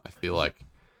known. I feel like,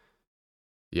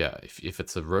 yeah, if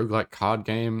it's a roguelike card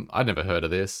game, I'd never heard of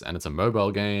this, and it's a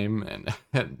mobile game, and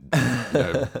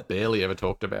barely ever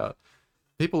talked about.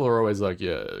 People are always like,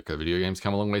 yeah, okay, video games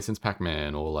come a long way since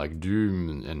Pac-Man or like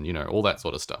Doom and all that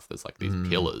sort of stuff. There's like these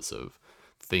pillars of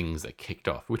things that kicked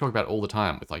off. We talk about it all the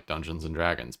time with like Dungeons and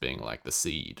Dragons being like the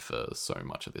seed for so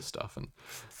much of this stuff, and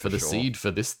for the seed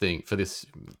for this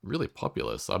really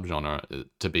popular subgenre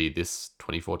to be this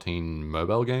 2014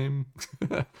 mobile game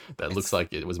that looks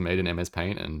like it was made in MS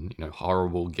Paint and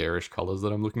horrible garish colors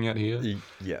that I'm looking at here.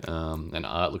 Yeah. And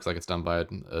art looks like it's done by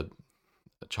a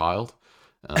child.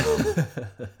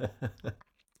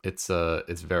 It's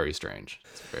very strange.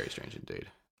 It's very strange indeed.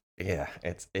 Yeah,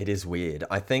 it is weird.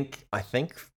 I think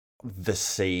the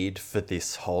seed for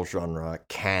this whole genre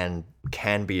can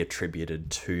be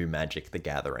attributed to Magic the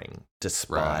Gathering,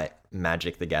 despite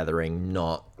Magic the Gathering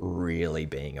not really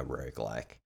being a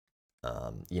roguelike.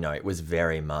 It was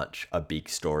very much a big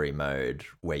story mode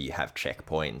where you have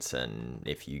checkpoints, and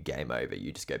if you game over,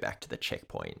 you just go back to the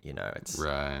checkpoint. It's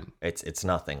right. It's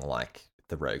nothing like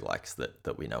the roguelikes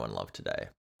that we know and love today.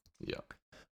 Yeah.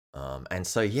 And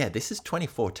so yeah, this is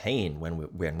 2014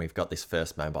 when we've got this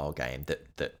first mobile game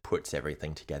that puts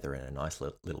everything together in a nice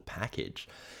little package,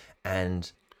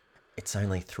 and it's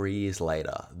only 3 years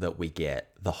later that we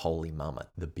get the Holy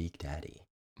Mammoth, the Big Daddy,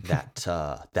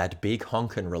 that big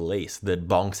honkin' release that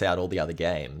bonks out all the other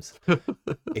games.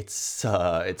 It's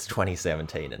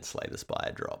 2017 and Slay the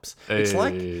Spire drops.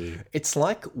 Hey. It's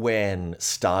like when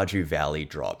Stardew Valley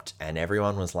dropped and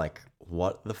everyone was like,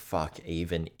 what the fuck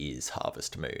even is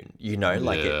Harvest Moon?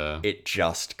 It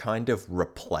just kind of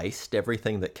replaced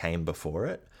everything that came before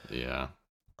it. Yeah.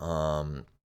 And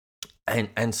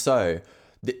so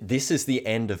this is the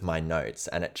end of my notes,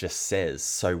 and it just says,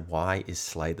 so why is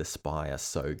Slay the Spire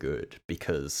so good?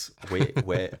 Because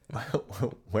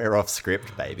we're off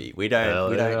script, baby. We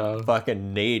don't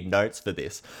fucking need notes for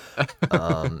this.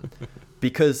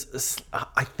 Because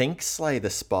I think Slay the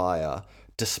Spire,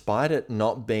 despite it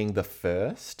not being the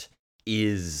first,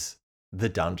 is the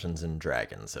Dungeons and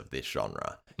Dragons of this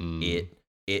genre.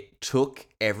 It took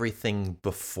everything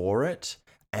before it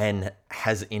and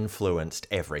has influenced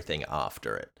everything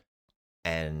after it.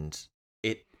 And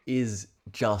it is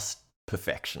just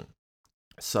perfection.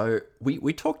 So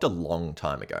we talked a long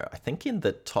time ago. I think in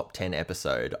the top 10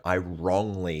 episode, I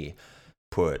wrongly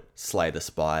put Slay the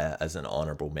Spire as an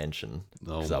honorable mention.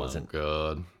 Oh my I was an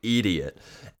God. idiot.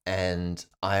 And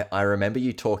I remember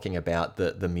you talking about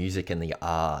the music and the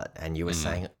art, and you were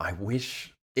saying, I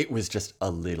wish it was just a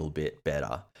little bit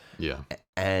better. Yeah.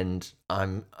 And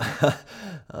I'm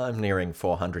nearing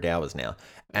 400 hours now,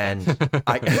 and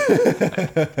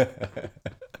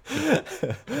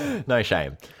no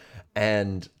shame,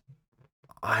 and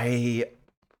I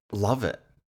love it.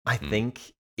 I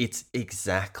think it's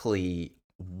exactly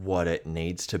what it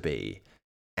needs to be.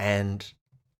 And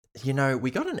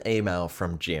we got an email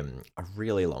from Jim a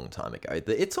really long time ago.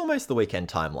 It's Almost the Weekend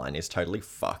timeline is totally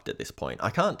fucked at this point. I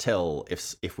can't tell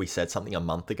if we said something a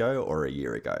month ago or a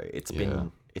year ago. It's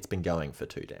been going for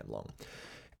too damn long.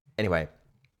 Anyway,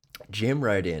 Jim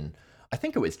wrote in, I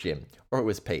think it was Jim or it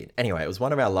was Pete. Anyway, it was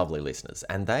one of our lovely listeners,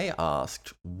 and they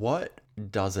asked, what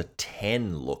does a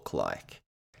 10 look like?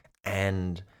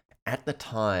 And at the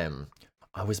time,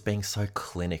 I was being so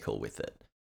clinical with it.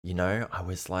 I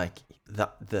was like,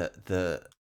 the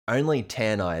only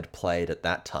 10 I had played at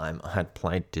that time, I had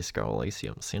played Disco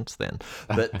Elysium since then,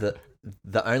 but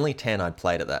the only 10 I'd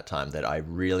played at that time that I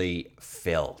really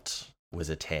felt was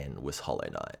a 10 was Hollow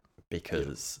Knight,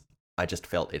 because I just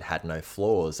felt it had no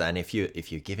flaws. And if you're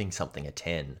giving something a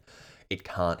 10, it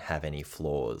can't have any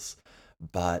flaws.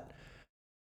 But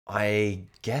I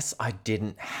guess I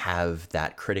didn't have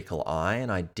that critical eye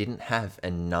and I didn't have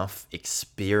enough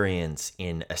experience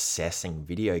in assessing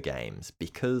video games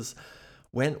because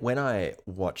when I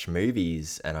watch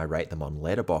movies and I rate them on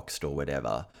Letterboxd or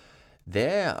whatever,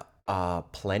 there are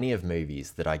plenty of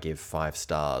movies that I give 5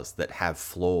 stars that have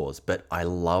flaws, but I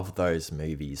love those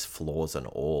movies, flaws and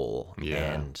all.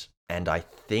 Yeah. And I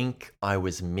think I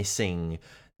was missing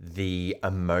the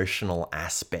emotional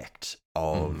aspect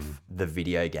of the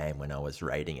video game when I was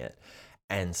rating it.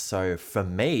 And so for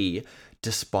me,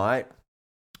 despite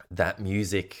that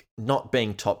music not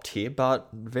being top tier, but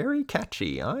very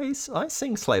catchy, I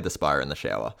sing Slay the Spire in the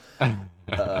shower. And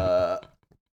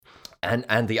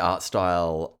the art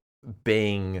style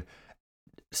being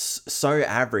so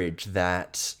average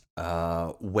that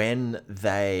when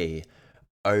they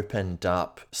opened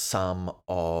up some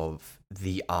of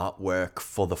the artwork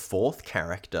for the 4th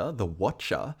character, the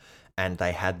Watcher, and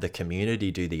they had the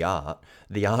community do the art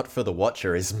for the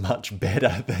Watcher is much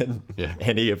better than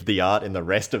any of the art in the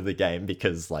rest of the game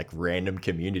because like random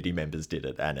community members did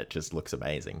it and it just looks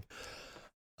amazing.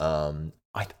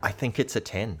 I think it's a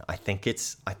 10. I think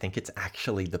it's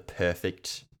actually the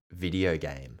perfect video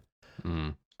game.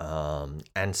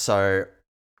 And so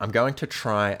I'm going to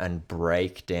try and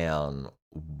break down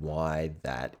why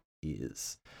that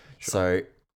is. Sure. So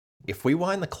if we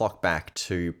wind the clock back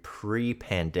to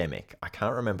pre-pandemic, I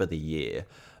can't remember the year,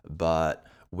 but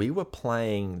we were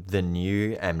playing the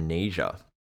new Amnesia.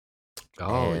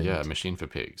 Oh, yeah, Machine for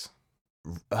Pigs.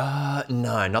 No,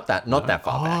 not that far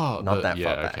back. Not that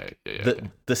far back. Okay. Yeah,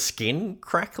 the skin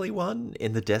crackly one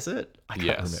in the desert. I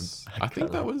can't remember. I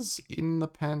think that was in the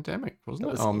pandemic,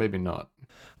 wasn't it? Oh, maybe not.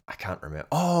 I can't remember.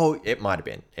 Oh, it might have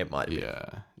been.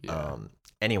 Yeah.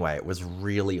 Anyway, it was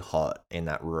really hot in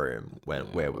that room where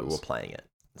we were playing it.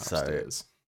 Upstairs. So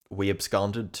we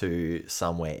absconded to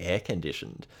somewhere air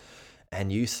conditioned,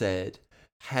 and you said,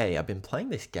 "Hey, I've been playing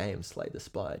this game, Slay the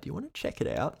Spire. Do you want to check it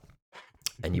out?"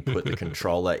 And you put the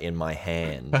controller in my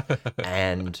hand,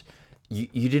 and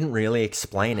you didn't really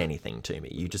explain anything to me.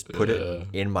 You just put it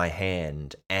in my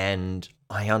hand, and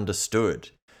I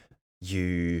understood.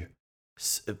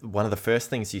 One of the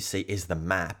first things you see is the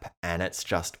map, and it's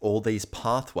just all these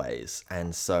pathways.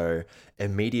 And so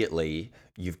immediately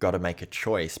you've got to make a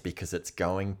choice because it's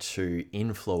going to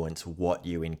influence what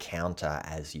you encounter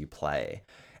as you play.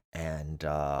 And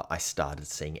I started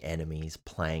seeing enemies,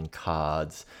 playing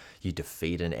cards. You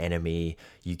defeat an enemy,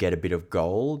 you get a bit of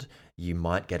gold, you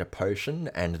might get a potion,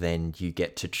 and then you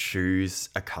get to choose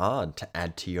a card to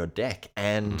add to your deck.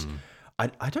 And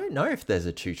I don't know if there's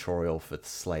a tutorial for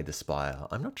Slay the Spire.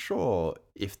 I'm not sure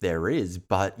if there is,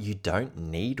 but you don't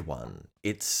need one.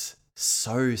 It's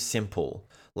so simple.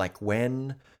 Like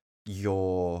when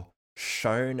you're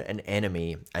shown an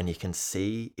enemy and you can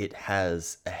see it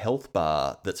has a health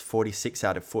bar that's 46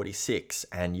 out of 46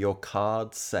 and your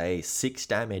cards say 6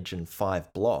 damage and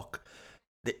 5 block,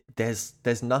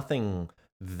 there's nothing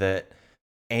that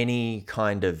any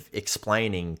kind of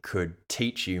explaining could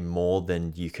teach you more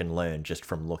than you can learn just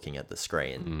from looking at the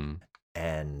screen.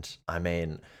 And I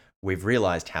mean, we've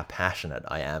realized how passionate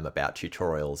I am about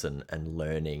tutorials and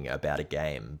learning about a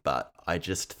game, but I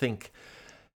just think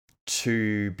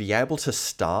to be able to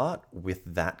start with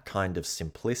that kind of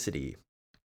simplicity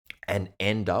and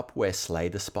end up where Slay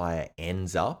the Spire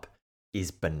ends up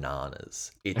is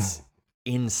bananas. It's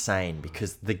insane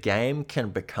because the game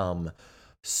can become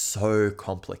so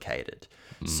complicated.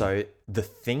 So the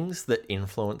things that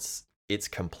influence its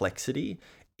complexity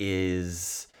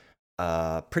is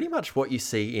pretty much what you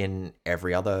see in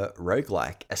every other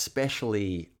roguelike,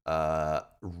 especially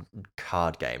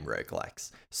card game roguelikes.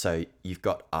 So you've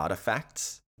got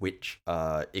artifacts, which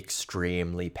are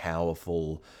extremely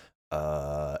powerful,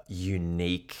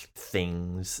 unique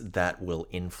things that will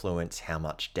influence how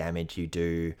much damage you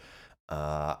do,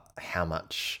 how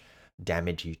much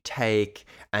damage you take,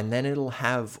 and then it'll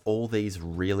have all these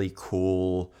really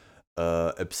cool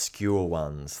obscure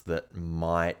ones that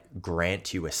might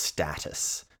grant you a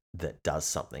status that does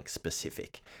something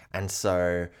specific. And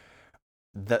so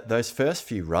those first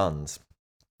few runs,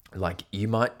 like, you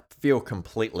might feel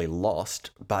completely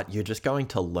lost, but you're just going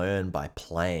to learn by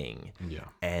playing. Yeah.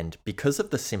 And because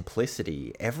of the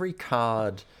simplicity, every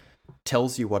card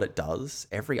tells you what it does,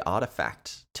 every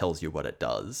artifact tells you what it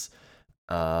does,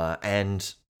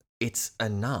 and it's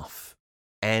enough.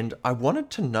 And I wanted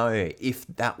to know if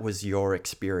that was your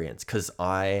experience, because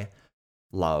I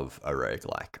love a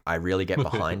roguelike. I really get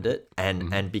behind it,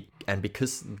 and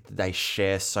because they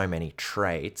share so many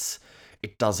traits,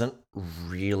 it doesn't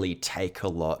really take a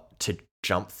lot to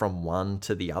jump from one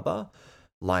to the other.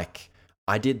 Like,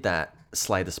 I did that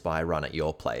Slay the Spire run at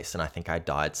your place, and I think I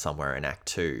died somewhere in Act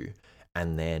 2.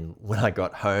 And then when I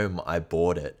got home, I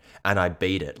bought it, and I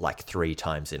beat it like 3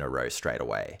 times in a row straight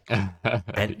away.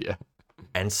 And Yeah.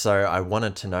 and so I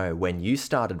wanted to know, when you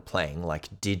started playing,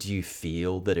 like, did you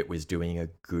feel that it was doing a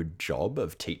good job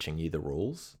of teaching you the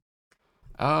rules?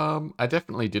 I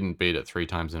definitely didn't beat it 3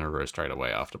 times in a row straight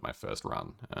away after my first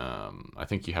run. I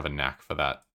think you have a knack for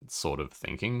that sort of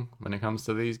thinking when it comes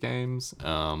to these games.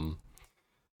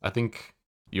 I think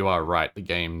you are right. The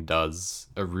game does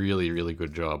a really, really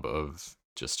good job of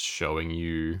just showing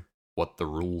you what the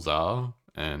rules are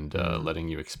and letting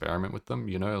you experiment with them.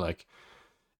 You know, like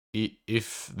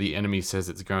if the enemy says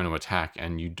it's going to attack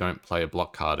and you don't play a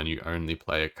block card and you only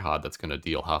play a card that's going to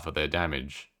deal half of their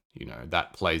damage, you know,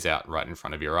 that plays out right in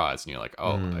front of your eyes. And you're like,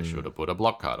 oh, I should have put a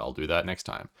block card. I'll do that next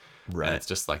time. And Right. it's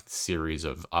just like the series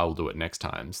of I'll do it next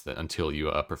times that until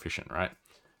you are proficient, right?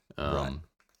 Right.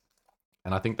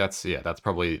 And I think that's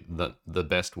probably the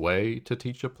best way to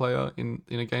teach a player in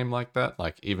a game like that.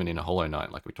 Like even in a Hollow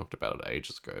Knight, like we talked about it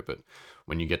ages ago. But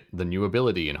when you get the new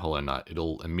ability in Hollow Knight,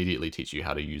 it'll immediately teach you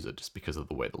how to use it just because of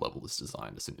the way the level is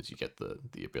designed. As soon as you get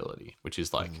the ability, which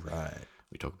is like Right.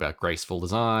 we talk about graceful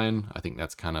design. I think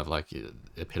that's kind of like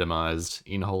epitomized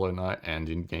in Hollow Knight and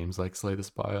in games like Slay the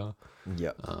Spire.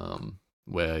 Yep.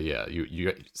 Where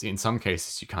you in some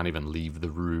cases you can't even leave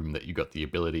the room that you got the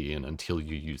ability in until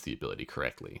you use the ability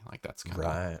correctly. Like that's kind of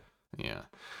Right. yeah.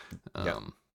 Yep.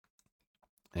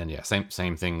 And yeah,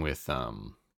 same thing with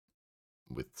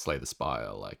Slay the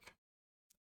Spire. Like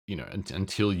you know,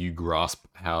 until you grasp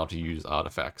how to use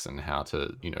artifacts and how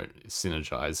to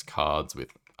synergize cards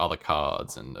with other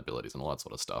cards and abilities and all that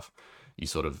sort of stuff, you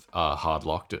sort of are hard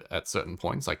locked at certain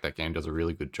points. Like that game does a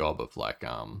really good job of like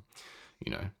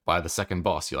by the second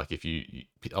boss, you're like,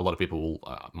 a lot of people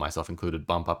will, myself included,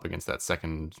 bump up against that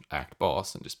second act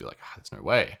boss and just be like, there's no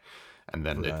way. And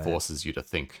then it forces you to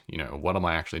think, what am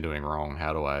I actually doing wrong?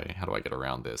 How do I get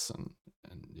around this? And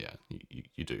yeah,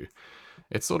 you do.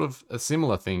 It's sort of a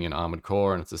similar thing in Armored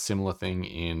Core, and it's a similar thing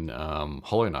in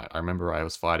Hollow Knight. I remember I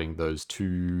was fighting those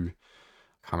two,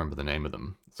 I can't remember the name of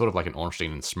them, sort of like an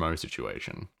Ornstein and Smo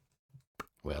situation,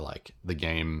 where like the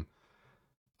game,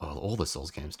 all the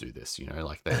Souls games do this,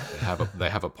 like they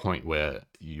have a point where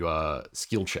you are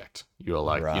skill checked. You're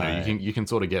like, you can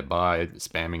sort of get by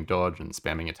spamming dodge and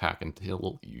spamming attack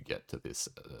until you get to this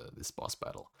boss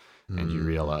battle, and you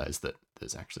realize that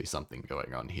there's actually something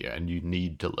going on here, and you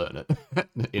need to learn it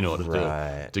in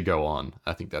order to go on.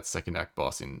 I think that's second act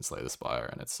boss in Slay the Spire,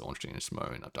 and it's Ornstein and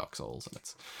Smo in Dark Souls, and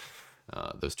it's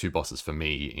those two bosses for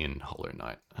me in Hollow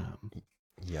Knight.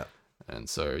 Yep. And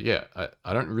so, yeah,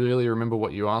 I don't really remember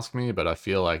what you asked me, but I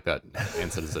feel like that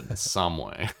answers it in some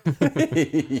way.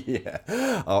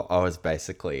 Yeah. I was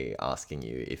basically asking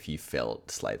you if you felt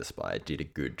Slay the Spire did a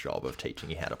good job of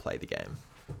teaching you how to play the game.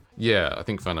 Yeah, I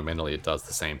think fundamentally it does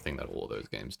the same thing that all of those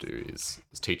games do, is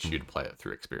teach you to play it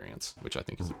through experience, which I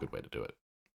think is a good way to do it.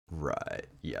 Right,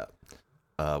 yeah.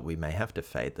 We may have to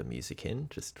fade the music in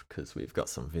just because we've got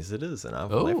some visitors and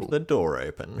I've left the door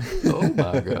open. Oh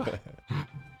my God.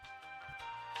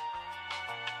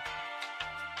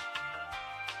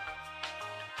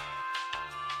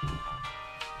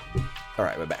 All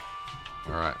right, we're back.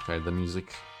 All right, fade the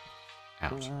music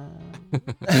out.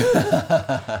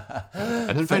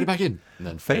 And then fade it back in. And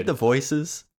then fade the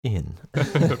voices in.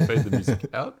 Fade the music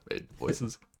out, fade the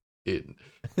voices in.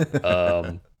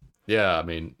 Yeah, I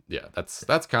mean, yeah, that's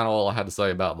kind of all I had to say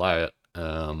about Riot.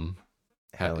 Hell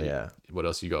yeah. What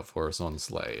else you got for us on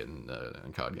Slay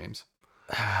and card games?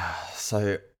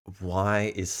 So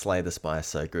why is Slay the Spire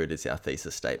so good is our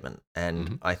thesis statement.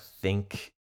 And I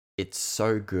think it's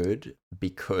so good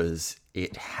because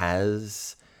it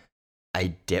has a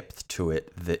depth to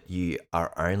it that you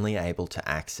are only able to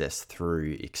access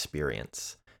through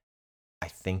experience. I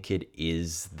think it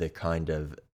is the kind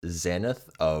of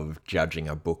zenith of judging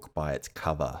a book by its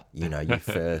cover. You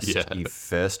first you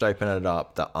first open it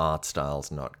up, the art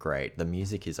style's not great, the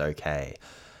music is okay.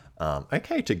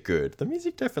 Okay to good. The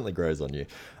music definitely grows on you.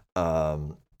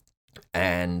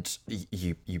 And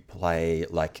you play,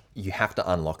 like, you have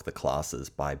to unlock the classes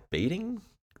by beating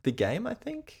the game, I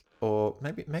think. Or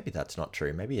maybe that's not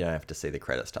true. Maybe you don't have to see the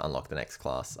credits to unlock the next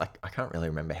class. I can't really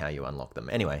remember how you unlock them.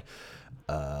 Anyway,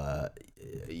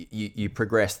 you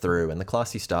progress through, and the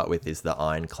class you start with is the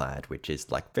Ironclad, which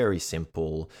is like very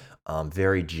simple,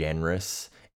 very generous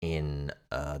in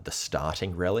the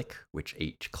starting relic, which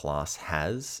each class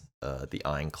has. The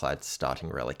Ironclad starting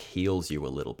relic heals you a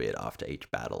little bit after each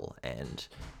battle, and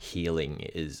healing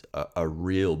is a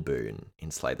real boon in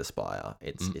Slay the Spire.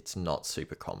 It's not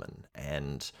super common,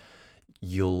 and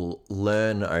you'll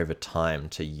learn over time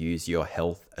to use your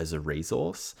health as a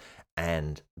resource,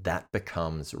 and that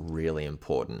becomes really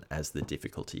important as the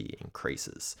difficulty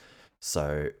increases.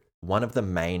 So, one of the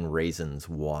main reasons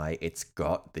why it's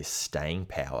got this staying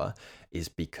power is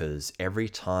because every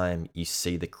time you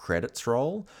see the credits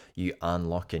roll, you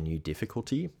unlock a new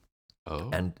difficulty. Oh.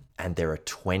 And there are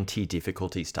 20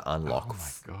 difficulties to unlock Oh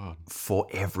my god. for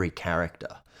every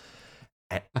character.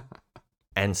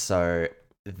 And so,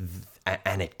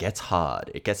 and it gets hard.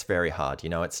 It gets very hard. You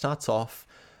know, it starts off,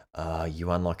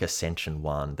 you unlock Ascension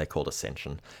 1, they're called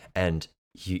Ascension, and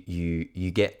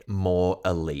you get more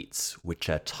elites, which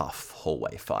are tough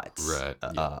hallway fights, Right.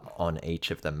 Yeah. on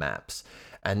each of the maps.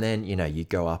 And then, you know, you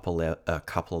go up a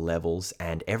couple of levels,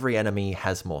 and every enemy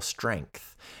has more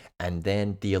strength. And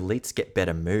then the elites get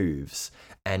better moves,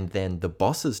 and then the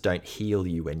bosses don't heal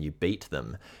you when you beat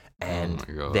them. And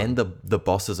Oh my god. then the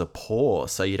bosses are poor,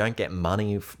 so you don't get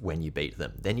money when you beat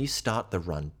them. Then you start the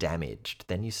run damaged.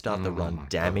 Then you start the Oh run my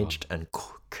damaged and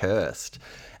cursed.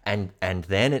 And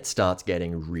then it starts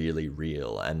getting really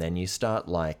real. And then you start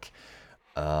like,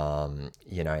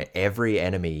 you know, every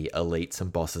enemy, elites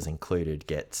and bosses included,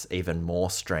 gets even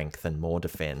more strength and more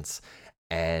defense.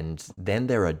 And then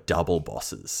there are double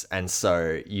bosses. And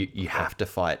so you have to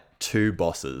fight two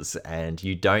bosses, and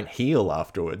you don't heal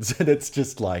afterwards. And it's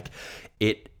just like,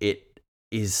 it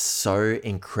is so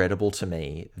incredible to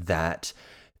me that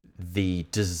the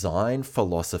design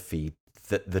philosophy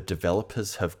that the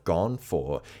developers have gone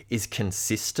for is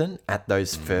consistent at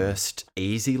those first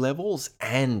easy levels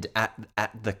and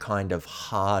at the kind of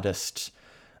hardest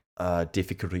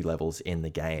difficulty levels in the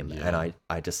game. Yeah. And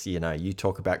I just, you know, you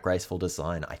talk about graceful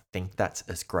design. I think that's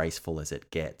as graceful as it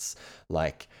gets.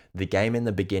 Like, the game in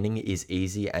the beginning is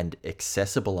easy and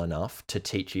accessible enough to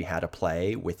teach you how to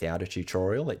play without a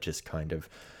tutorial. It just kind of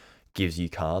gives you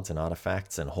cards and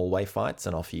artifacts and hallway fights,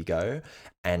 and off you go.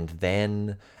 And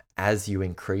then as you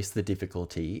increase the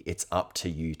difficulty, it's up to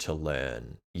you to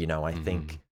learn. You know, I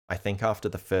think after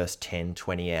the first 10,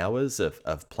 20 hours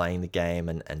of playing the game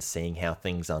and seeing how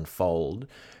things unfold,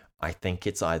 I think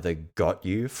it's either got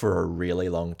you for a really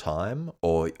long time,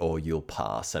 or you'll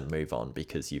pass and move on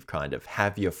because you've kind of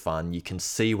have your fun. You can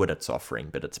see what it's offering,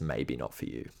 but it's maybe not for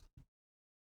you.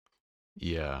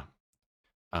 Yeah.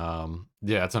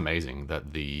 Yeah, it's amazing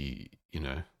that the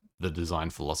design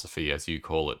philosophy, as you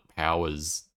call it,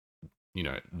 powers,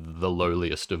 the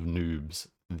lowliest of noobs,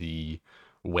 the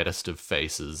wettest of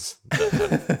faces that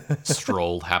have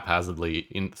strolled haphazardly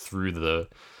in through the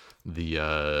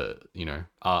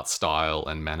art style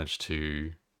and managed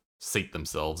to seat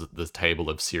themselves at the table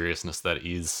of seriousness that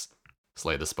is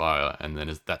Slay the Spire, and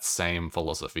then that same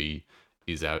philosophy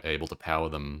is able to power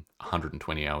them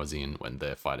 120 hours in when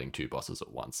they're fighting two bosses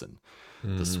at once, and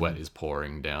the sweat is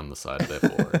pouring down the side of their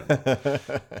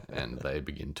forehead, and they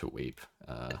begin to weep.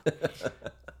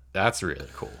 That's really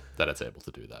cool that it's able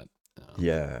to do that.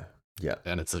 Yeah. Yeah.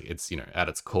 And it's at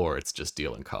its core, it's just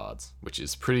dealing cards, which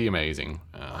is pretty amazing.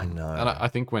 I know. And I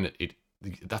think when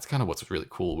that's kind of what's really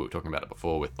cool. We were talking about it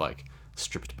before with like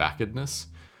stripped backedness.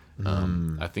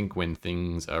 I think when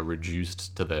things are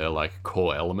reduced to their like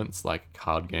core elements, like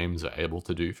card games are able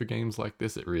to do for games like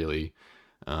this, it really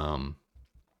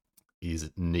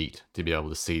is neat to be able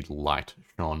to see light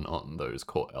shone on those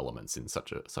core elements in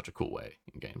such a cool way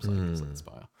in games like Slay the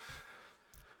Spire.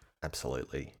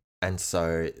 Absolutely. And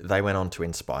so they went on to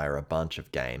inspire a bunch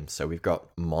of games. So we've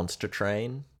got Monster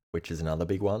Train, which is another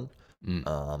big one.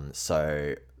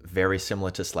 So very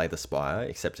similar to Slay the Spire,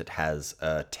 except it has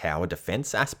a tower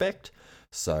defense aspect.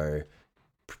 So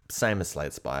same as Slay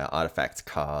the Spire, artifacts,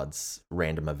 cards,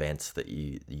 random events that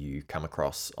you come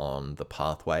across on the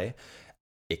pathway,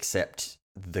 except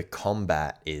the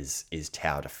combat is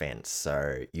tower defense.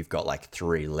 So you've got like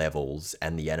 3 levels,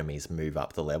 and the enemies move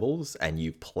up the levels, and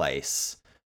you place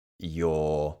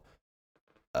your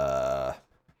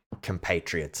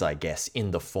compatriots, I guess,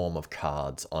 in the form of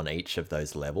cards on each of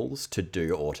those levels to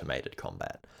do automated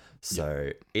combat.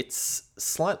 So it's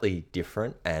slightly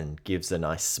different and gives a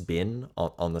nice spin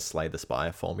on the Slay the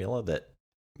Spire formula that,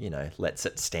 lets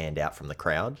it stand out from the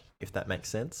crowd, if that makes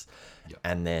sense. Yep.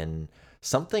 And then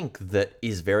something that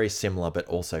is very similar but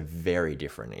also very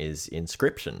different is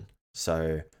Inscryption.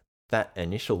 So that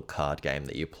initial card game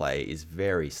that you play is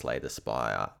very Slay the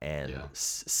Spire, and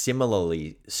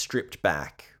similarly stripped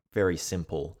back, very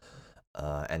simple.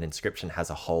 And Inscryption has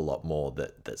a whole lot more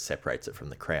that separates it from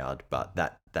the crowd. But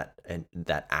that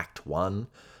Act 1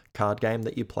 card game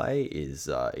that you play is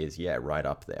right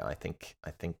up there. I think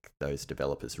those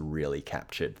developers really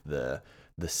captured the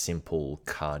simple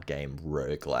card game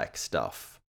roguelike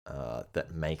stuff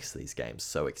that makes these games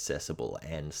so accessible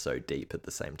and so deep at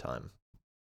the same time.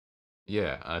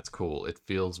 Yeah, it's cool. It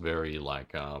feels very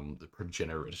like the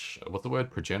progenitor. What's the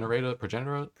word? Progenitor-ish.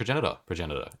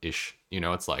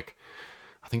 It's like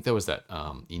I think there was that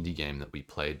indie game that we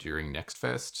played during Next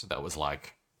Fest that was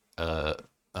like a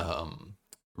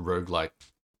roguelike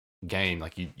game.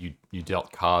 Like you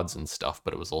dealt cards and stuff,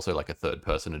 but it was also like a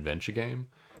third-person adventure game.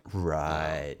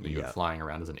 Right. You were flying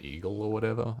around as an eagle or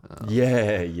whatever.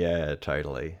 Yeah,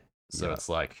 totally. So it's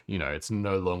like, it's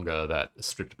no longer that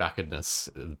stripped backedness,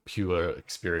 pure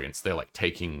experience. They're like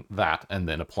taking that and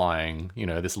then applying,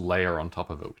 this layer on top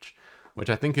of it, which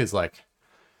I think is like,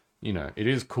 it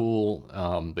is cool,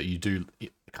 but you do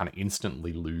kind of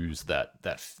instantly lose that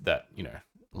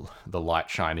the light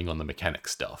shining on the mechanic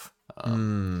stuff,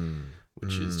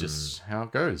 which is just how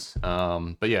it goes.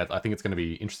 But yeah, I think it's going to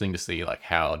be interesting to see like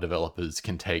how developers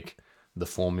can take the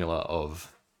formula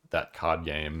of that card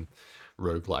game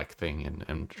roguelike thing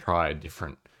and try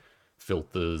different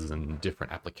filters and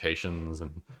different applications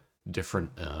and different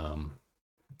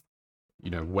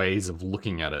ways of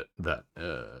looking at it that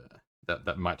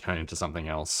might turn into something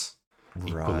else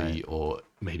equally or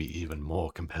maybe even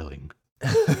more compelling.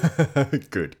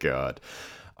 Good God.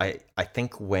 I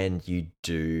think when you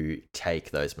do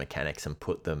take those mechanics and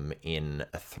put them in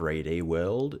a 3D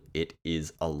world, it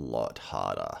is a lot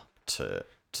harder to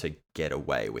get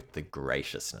away with the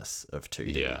graciousness of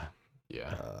 2D.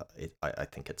 Yeah. I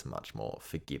think it's much more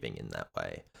forgiving in that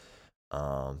way.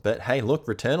 But hey, look,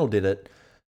 Returnal did it.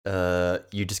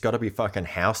 You just got to be fucking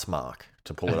Housemarque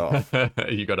to pull it off.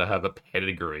 You got to have a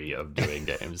pedigree of doing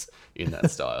games in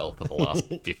that style for the last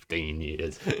 15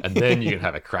 years, and then you can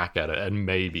have a crack at it and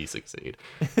maybe succeed.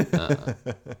 Yeah,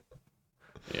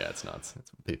 it's nuts.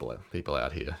 It's people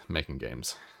out here making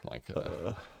games like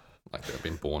they've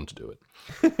been born to do it.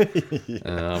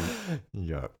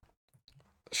 Yeah.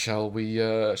 Shall we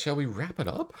wrap it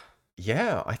up?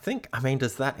 Yeah, I mean,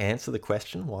 does that answer the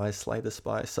question? Why is Slay the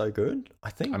Spire so good?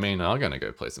 I'm gonna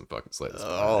go play some fucking Slay the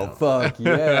Spire. Oh, fuck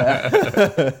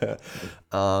yeah.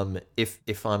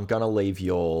 If I'm gonna leave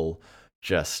y'all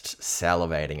just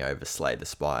salivating over Slay the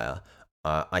Spire,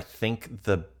 I think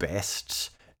the best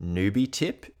newbie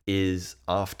tip is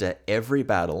after every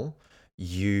battle,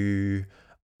 you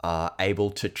are able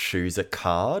to choose a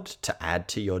card to add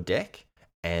to your deck,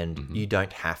 and you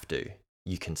don't have to.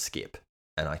 You can skip.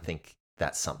 And I think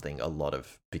that's something a lot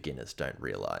of beginners don't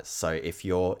realize. So if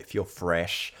you're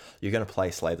fresh, you're going to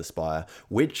play Slay the Spire,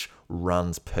 which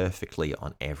runs perfectly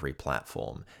on every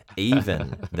platform,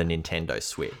 even the Nintendo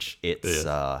Switch. It's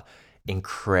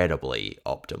incredibly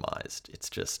optimized.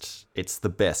 It's the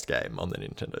best game on the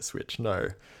Nintendo Switch. No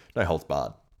holds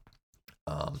barred.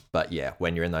 But yeah,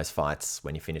 when you're in those fights,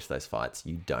 when you finish those fights,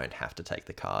 you don't have to take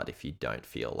the card if you don't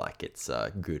feel like it's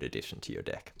a good addition to your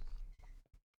deck.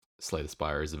 Slay the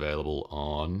Spire is available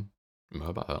on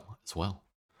mobile as well.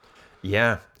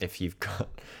 Yeah, if you've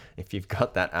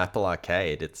got that Apple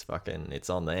Arcade, it's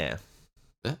on there.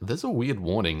 There's a weird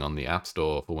warning on the App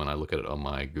Store for when I look at it on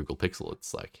my Google Pixel.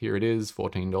 It's like, here it is,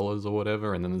 $14 or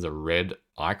whatever, and then there's a red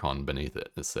icon beneath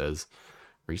it that says,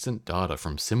 recent data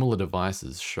from similar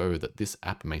devices show that this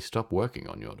app may stop working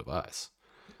on your device.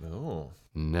 Oh,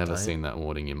 never seen that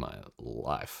warning in my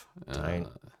life.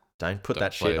 Don't put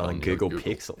that shit on Google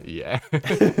Pixel. Yeah.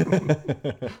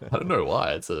 I don't know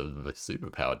why. It's a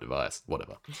super powered device.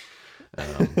 Whatever.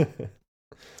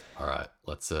 All right.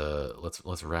 Let's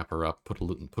wrap her up. Put a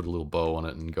little bow on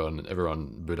it and go and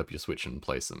everyone boot up your Switch and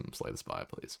play some Slay the Spire,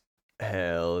 please.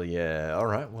 Hell yeah. All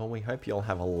right. Well, we hope you all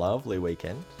have a lovely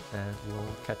weekend, and we'll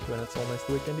catch you when it's almost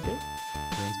the weekend again.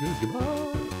 Sounds good.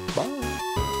 Goodbye.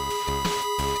 Bye.